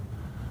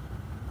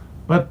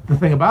 But the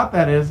thing about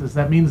that is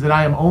that means that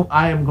I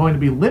am going to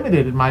be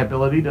limited in my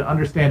ability to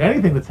understand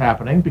anything that's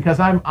happening because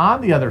I'm on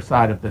the other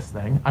side of this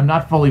thing. I'm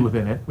not fully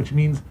within it, which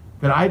means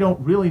that I don't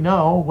really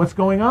know what's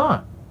going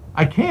on.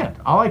 I can't.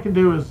 All I can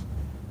do is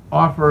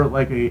offer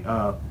like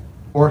a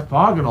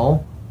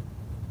orthogonal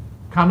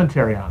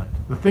commentary on it.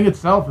 The thing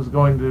itself is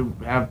going to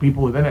have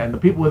people within it, and the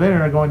people within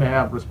it are going to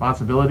have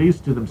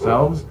responsibilities to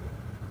themselves,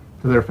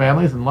 to their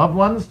families and loved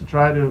ones, to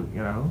try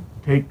to,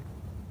 take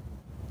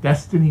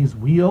destiny's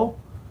wheel.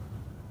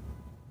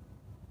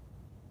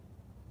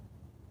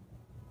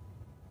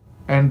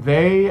 And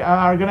they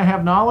are going to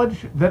have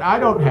knowledge that I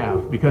don't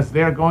have because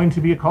they're going to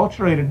be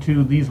acculturated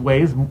to these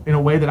ways in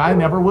a way that I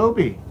never will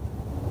be.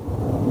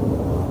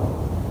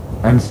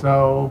 And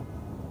so,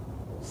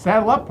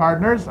 saddle up,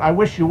 partners. I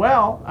wish you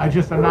well. I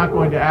just am not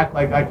going to act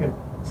like I can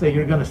say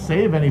you're going to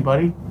save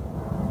anybody.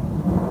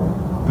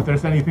 That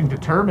there's anything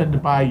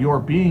determined by your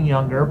being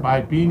younger,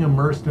 by being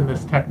immersed in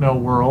this techno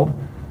world,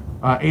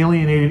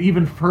 alienated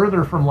even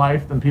further from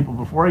life than people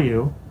before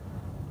you,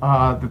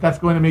 that's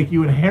going to make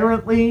you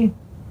inherently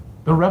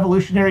the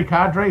revolutionary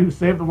cadre who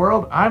saved the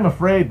world. I'm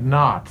afraid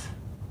not.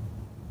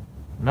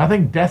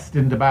 Nothing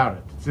destined about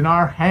it. It's in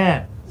our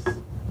hands.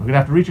 We're going to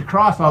have to reach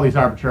across all these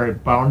arbitrary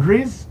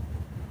boundaries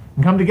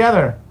and come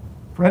together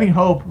for any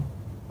hope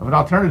of an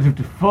alternative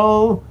to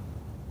full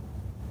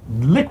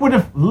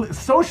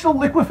social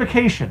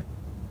liquefaction.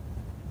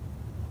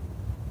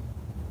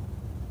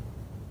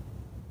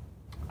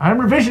 I'm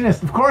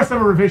revisionist. Of course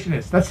I'm a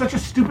revisionist. That's such a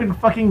stupid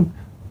fucking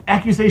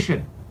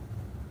accusation.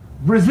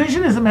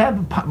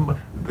 Revisionism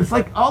it's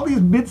like all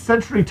these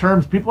mid-century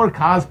terms people are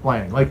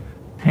cosplaying, like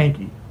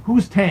tanky.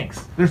 Who's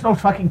tanks? There's no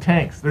fucking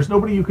tanks. There's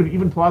nobody you could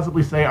even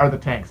plausibly say are the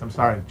tanks. I'm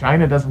sorry.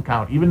 China doesn't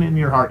count. Even in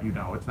your heart,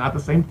 it's not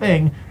the same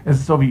thing as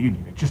the Soviet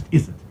Union. It just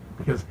isn't.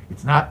 Because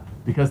it's not,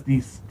 because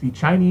the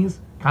Chinese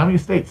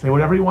communist state, say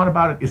whatever you want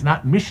about it, is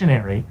not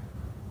missionary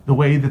the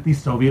way that the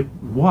Soviet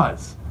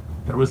was.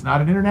 There was not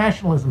an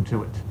internationalism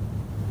to it.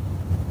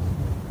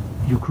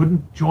 You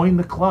couldn't join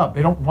the club.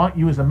 They don't want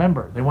you as a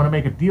member. They want to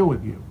make a deal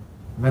with you.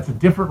 And that's a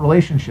different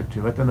relationship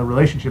to it than the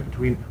relationship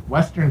between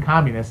Western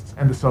communists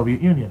and the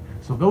Soviet Union.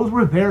 So those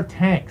were their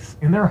tanks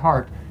in their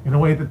heart in a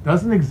way that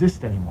doesn't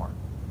exist anymore.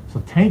 So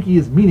tanky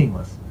is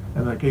meaningless.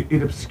 And like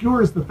it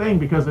obscures the thing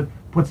because it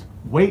puts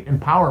weight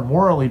and power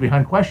morally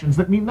behind questions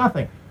that mean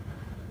nothing.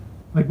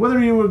 Like whether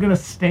you were going to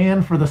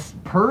stand for the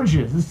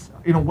purges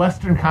in a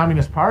Western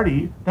Communist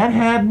Party, that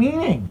had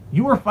meaning.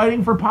 You were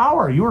fighting for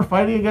power. You were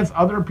fighting against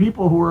other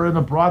people who were in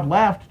the broad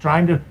left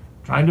trying to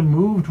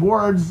move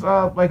towards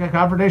like a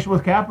confrontation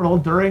with capital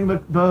during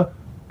the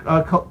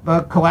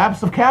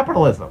collapse of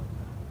capitalism.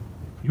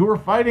 You were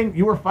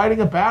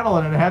fighting a battle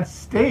and it had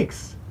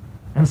stakes.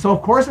 And so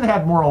of course it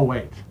had moral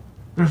weight.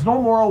 There's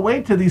no moral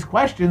weight to these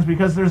questions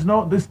because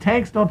these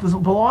tanks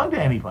doesn't belong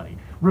to anybody.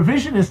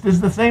 Revisionist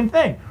is the same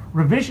thing.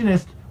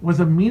 Revisionist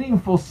was a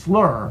meaningful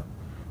slur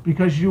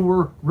because you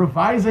were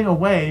revising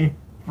away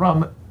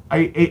from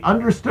a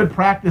understood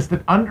practice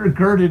that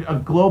undergirded a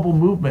global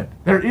movement.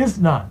 There is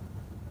none.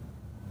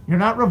 You're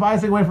not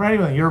revising away from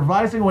anything. You're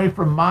revising away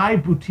from my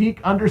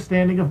boutique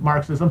understanding of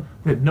Marxism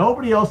that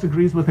nobody else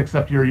agrees with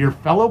except your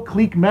fellow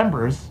clique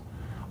members.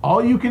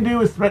 All you can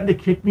do is threaten to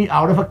kick me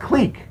out of a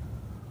clique.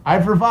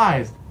 I've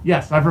revised.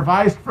 Yes, I've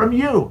revised from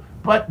you.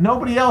 But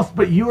nobody else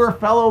but your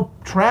fellow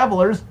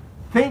travelers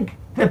think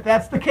that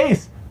that's the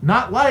case.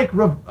 Not like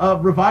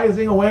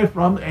revising away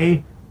from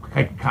a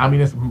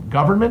communist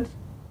government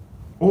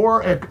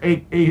or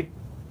a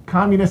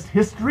communist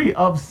history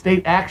of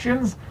state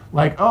actions.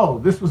 Like, oh,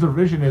 this was a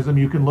revisionism,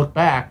 you can look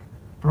back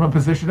from a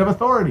position of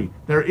authority.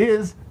 There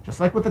is,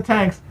 just like with the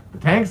tanks,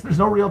 there's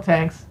no real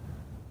tanks.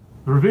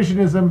 The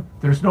revisionism,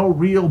 there's no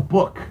real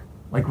book.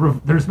 Like,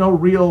 there's no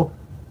real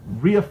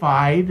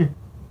reified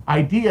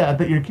idea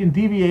that you can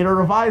deviate or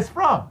revise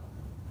from.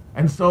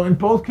 And so in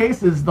both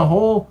cases, the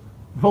whole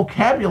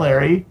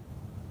vocabulary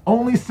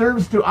only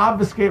serves to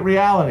obfuscate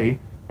reality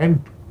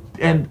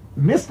and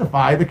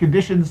mystify the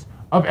conditions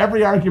of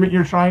every argument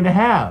you're trying to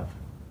have.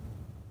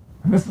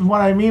 And this is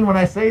what I mean when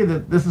I say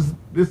that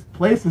this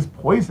place is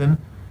poison.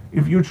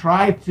 If you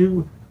try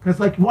to, because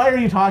like, why are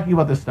you talking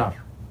about this stuff?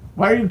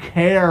 Why do you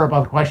care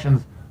about the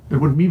questions that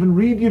would even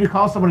lead you to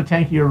call someone a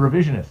tanky or a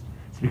revisionist?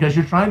 It's because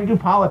you're trying to do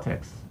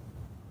politics.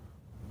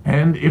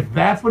 And if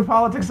that's what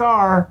politics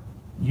are,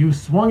 you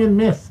swung and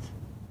missed.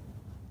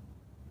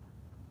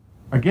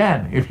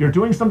 Again, if you're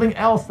doing something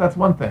else, that's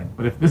one thing.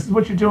 But if this is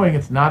what you're doing,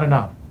 it's not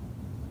enough.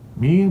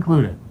 Me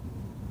included.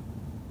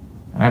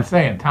 And I'm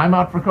saying, time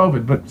out for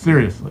COVID, but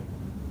seriously.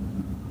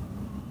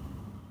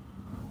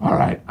 All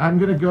right, I'm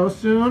going to go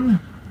soon.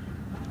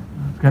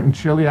 It's getting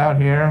chilly out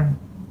here.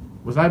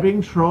 Was I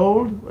being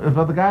trolled?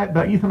 About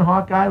the Ethan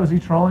Hawke guy, was he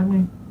trolling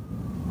me?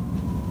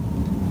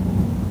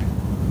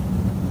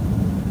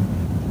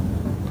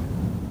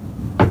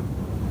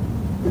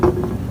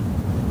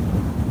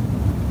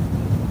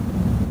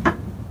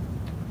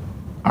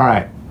 All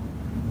right.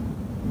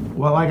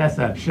 Well, like I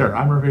said, sure,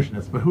 I'm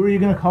revisionist, but who are you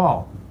going to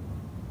call?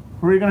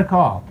 Who are you going to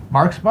call?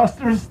 Marx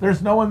Busters?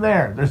 There's no one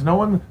there. There's no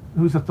one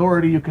whose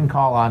authority you can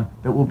call on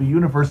that will be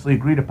universally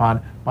agreed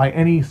upon by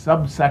any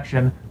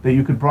subsection that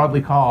you could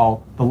broadly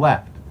call the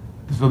left.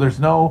 So there's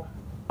no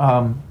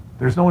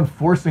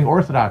enforcing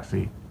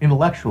orthodoxy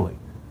intellectually,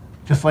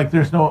 just like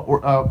there's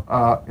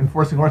no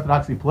enforcing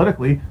orthodoxy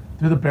politically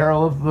through the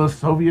barrel of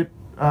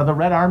the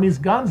Red Army's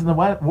guns in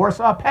the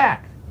Warsaw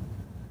Pact.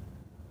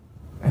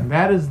 And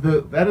that is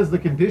the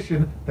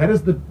condition. That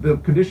is the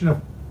condition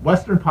of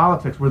Western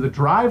politics, where the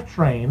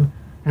drivetrain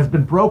has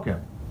been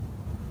broken,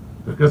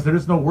 because there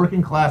is no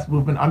working class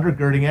movement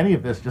undergirding any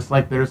of this. Just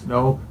like there's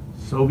no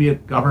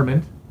Soviet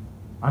government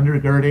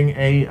undergirding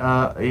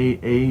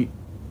a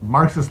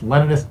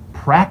Marxist-Leninist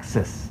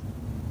praxis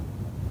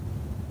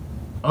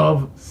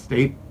of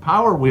state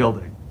power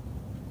wielding,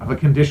 of a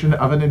condition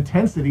of an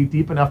intensity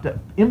deep enough to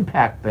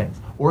impact things.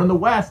 Or in the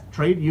West,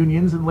 trade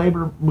unions and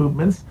labor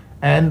movements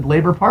and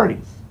labor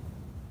parties.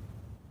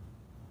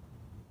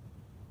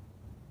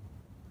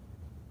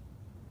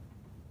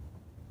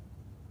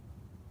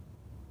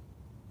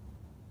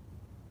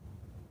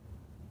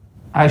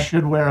 I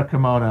should wear a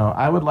kimono.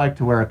 I would like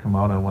to wear a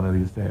kimono one of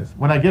these days.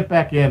 When I get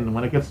back in,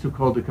 when it gets too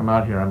cold to come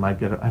out here, I might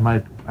get a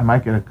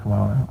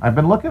kimono. I've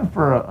been looking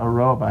for a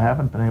robe. I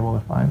haven't been able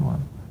to find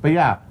one. But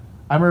yeah,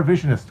 I'm a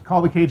revisionist.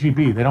 Call the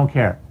KGB. They don't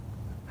care.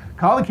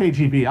 Call the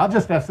KGB. I'll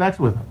just have sex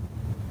with them.